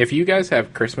Christmas. If you guys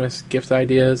have Christmas gift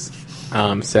ideas,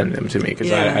 send them to me because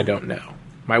Yeah. I don't know.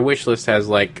 My wish list has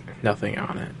like nothing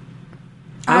on it.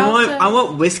 I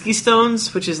want whiskey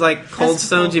stones, which is like cold That's the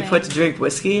stones cool you put thing. to drink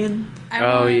whiskey in.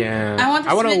 Oh yeah,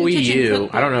 I want a Wii U.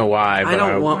 I don't know why, but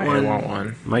I want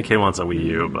one. My kid wants a Wii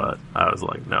U, but I was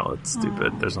like, no, it's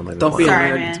stupid. There's nothing. Don't be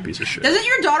sorry, man. It's a piece of shit. Doesn't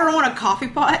your daughter want a coffee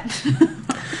pot?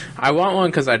 I want one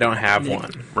because I don't have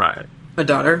one. Right. A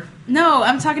daughter? No,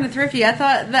 I'm talking to Thrifty.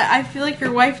 I feel like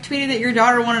your wife tweeted that your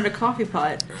daughter wanted a coffee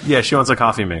pot. Yeah, she wants a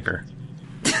coffee maker.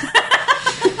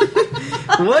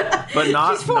 What? But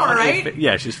not. She's 4, right?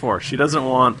 Yeah, she's 4. She doesn't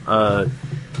want a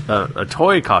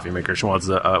toy coffee maker. She wants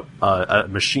a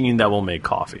machine that will make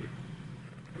coffee.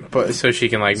 But so she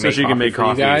can make coffee for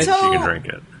you guys? So, she can drink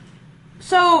it.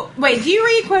 So, wait, do you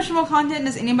read questionable content?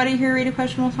 Does anybody here read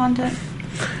questionable content?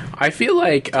 I feel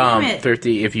like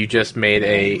Thrifty, if you just made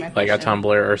a Tumblr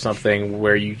or something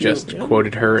where you just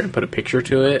quoted her and put a picture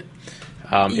to it,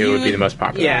 it would be the most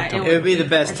popular. Yeah, it would be the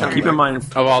best Tumblr. Keep in mind,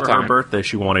 of all time, her birthday,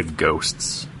 she wanted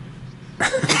ghosts.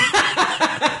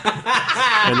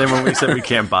 And then when we said we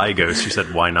can't buy ghosts, she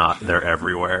said, "Why not? They're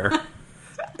everywhere."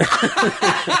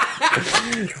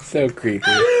 So creepy.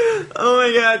 Oh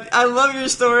my god, I love your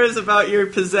stories about your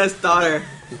possessed daughter.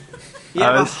 You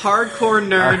have a hardcore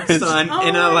nerd son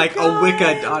and a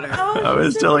Wicca daughter. I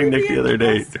was telling Nick the other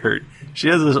day, she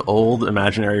has this old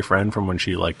imaginary friend from when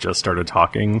she just started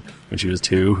talking when she was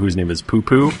 2, whose name is Poo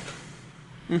Poo.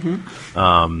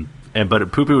 Mm-hmm.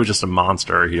 But Poo Poo was just a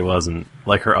monster. He wasn't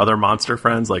like her other monster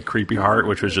friends, like Creepy Heart,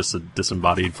 which was just a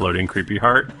disembodied floating Creepy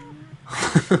Heart.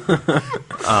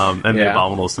 And the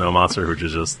Abominable Snow Monster, which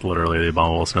is just literally the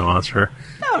Abominable Snow Monster.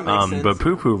 That would make sense. But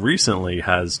Poo Poo recently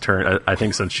has turned, I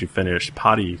think since she finished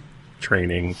potty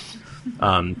training,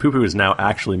 Poo Poo is now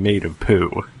actually made of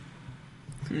poo.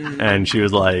 And she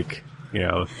was like,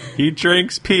 he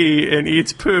drinks pee and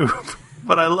eats poop,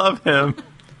 but I love him.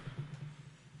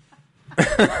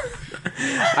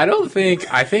 I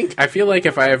feel like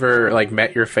if I ever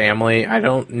met your family, I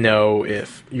don't know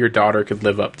if your daughter could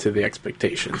live up to the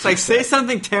expectations. Say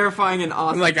something terrifying and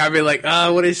awesome. I'd be like,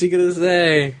 what is she gonna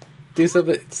say? Say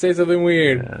something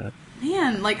weird.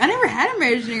 Man, I never had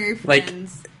imaginary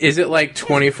friends. Is it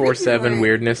 24/7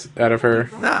 weirdness out of her?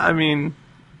 I mean,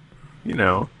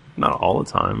 not all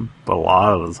the time, but a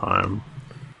lot of the time.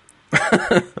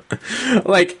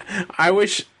 I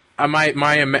wish. My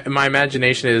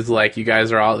imagination is you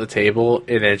guys are all at the table,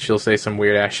 and then she'll say some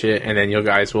weird ass shit, and then you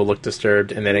guys will look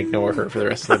disturbed, and then ignore her for the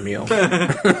rest of the meal.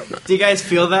 Do you guys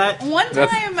feel that? One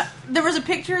time, there was a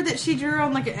picture that she drew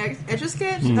on an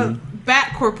Etch-a-Sketch of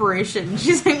Bat Corporation.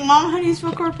 She's like, "Mom, how do you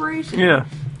spell corporation?" Yeah,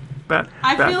 Bat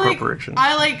feel Corporation.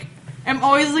 I'm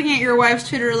always looking at your wife's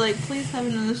Twitter, please have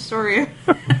another story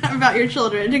about your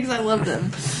children because I love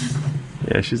them.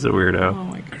 Yeah, she's a weirdo. Oh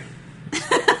my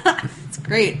god, it's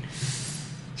great.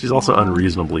 She's also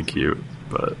unreasonably cute,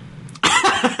 but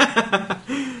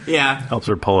yeah, helps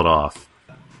her pull it off.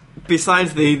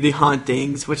 Besides the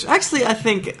hauntings, which actually I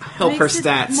think help her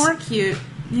stats. More cute,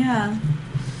 yeah.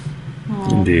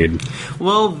 Aww. Indeed.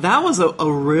 Well, that was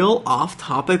a real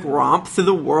off-topic romp through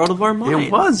the world of our minds.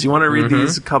 It was. You want to read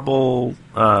these couple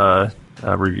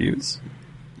reviews?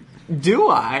 Do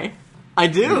I? I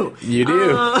do. You do.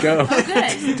 Go.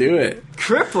 Okay. Do it.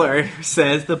 Crippler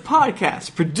says the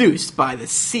podcast produced by the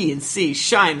C&C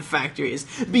Shine Factory is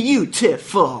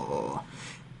beautiful.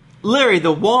 Larry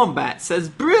the Wombat says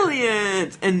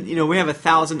brilliant, and we have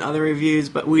 1,000 other reviews,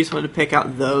 but we just wanted to pick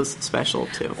out those special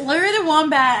too. Larry the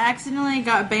Wombat accidentally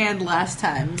got banned last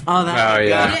time. Oh,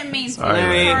 yeah. We didn't mean to.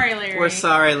 Larry. Sorry, Larry. We're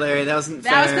sorry, Larry. That wasn't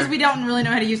fair. That was because we don't really know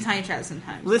how to use Tiny Chat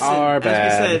sometimes. Listen, as we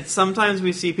said, sometimes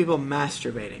we see people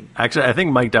masturbating. Actually, I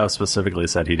think Mike Dow specifically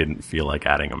said he didn't feel like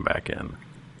adding him back in.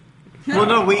 Well,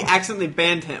 no, we accidentally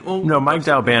banned him. Well, no, Mike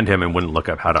Dow banned him and wouldn't look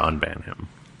up how to unban him.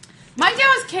 Mike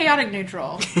Dow is chaotic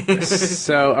neutral.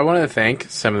 So I wanted to thank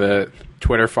some of the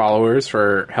Twitter followers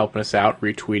for helping us out,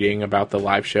 retweeting about the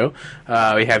live show.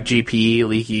 We have GP,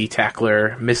 Leaky,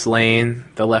 Tackler, Miss Lane,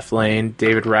 The Left Lane,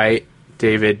 David Wright,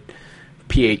 David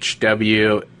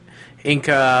PHW,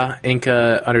 Inca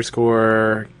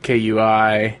 _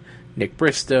 KUI, Nick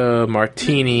Bristow,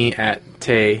 Martini at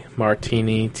Tay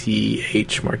Martini,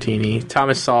 TH Martini,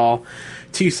 Thomas Saul,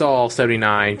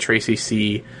 T-Saul79, Tracy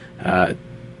C,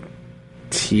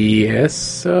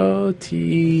 TSOTILIESO.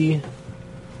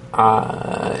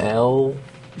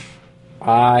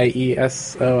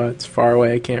 It's far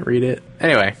away. I can't read it.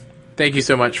 Anyway, thank you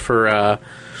so much for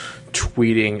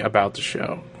tweeting about the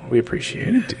show. We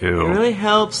appreciate it. It really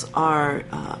helps our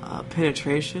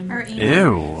penetration.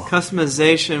 Ew.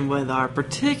 Customization with our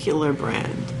particular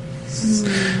brand.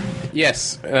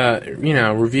 Yes,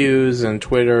 reviews and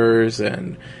Twitters,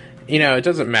 and it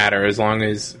doesn't matter as long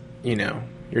as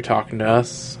you're talking to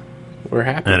us. We're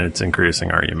happy, and it's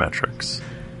increasing our metrics.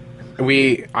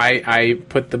 I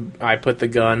put the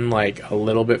gun like a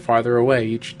little bit farther away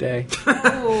each day.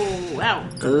 Oh wow!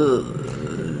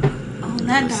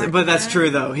 But that's true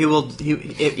though.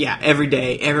 Every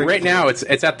day. Right now,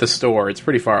 it's at the store. It's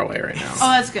pretty far away right now. Oh,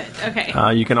 that's good. Okay.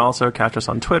 You can also catch us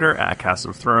on Twitter at Cast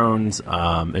of Thrones.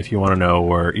 If you want to know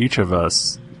what each of our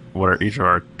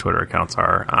Twitter accounts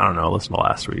are, I don't know. Listen to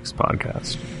last week's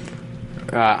podcast.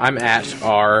 I'm at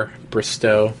R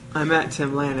Bristow. I'm at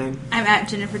Tim Lanning. I'm at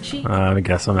Jennifer Cheek. I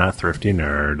guess I'm at Thrifty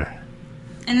Nerd.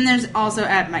 And then there's also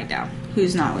at Mike Dow,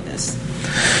 who's not with us.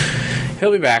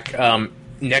 He'll be back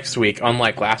next week.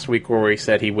 Unlike last week where we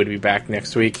said he would be back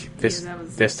next week, this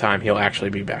time he'll actually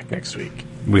be back next week.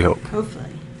 We hope.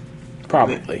 Hopefully.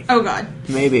 Probably. Oh God.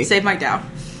 Maybe. Save Mike Dow.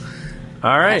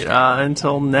 All right.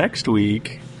 Until next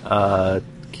week,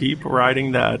 keep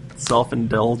riding that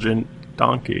self-indulgent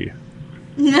donkey.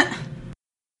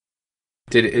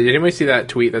 Did anybody see that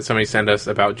tweet that somebody sent us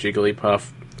about Jigglypuff?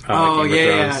 Oh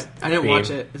yeah. I didn't watch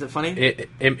it. Is it funny?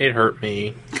 It hurt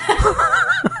me.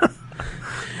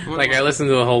 Like, I listened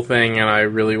to the whole thing and I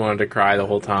really wanted to cry the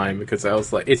whole time because I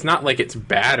was like, it's not like it's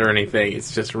bad or anything.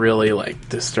 It's just really like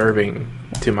disturbing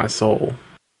to my soul.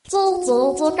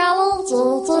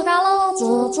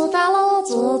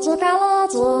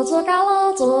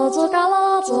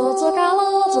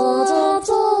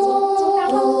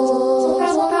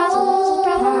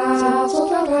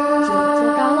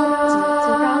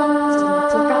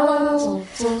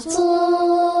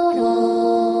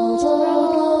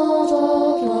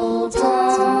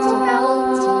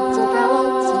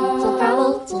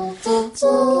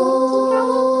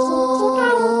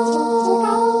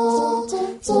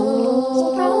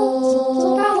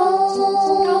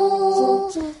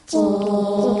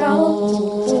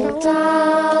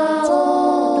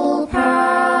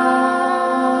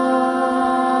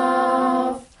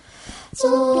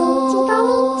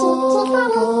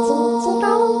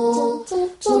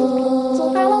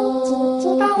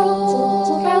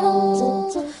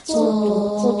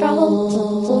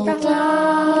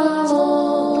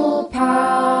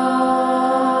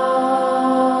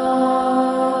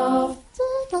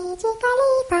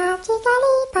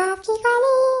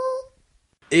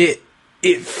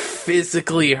 It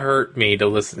physically hurt me to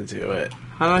listen to it.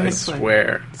 I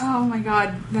swear. Oh my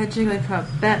God, that Jigglypuff.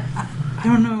 I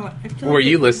don't know. Were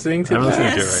you listening to it? I'm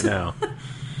listening to it right now.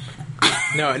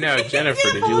 No,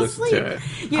 Jennifer, did you listen to it?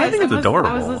 Yes, I think it's adorable.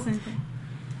 I was listening to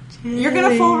it. You're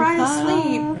gonna fall right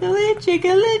asleep.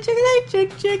 Jiggly, jiggly,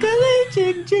 jiggly, jiggly,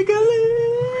 jiggly,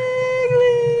 jiggly.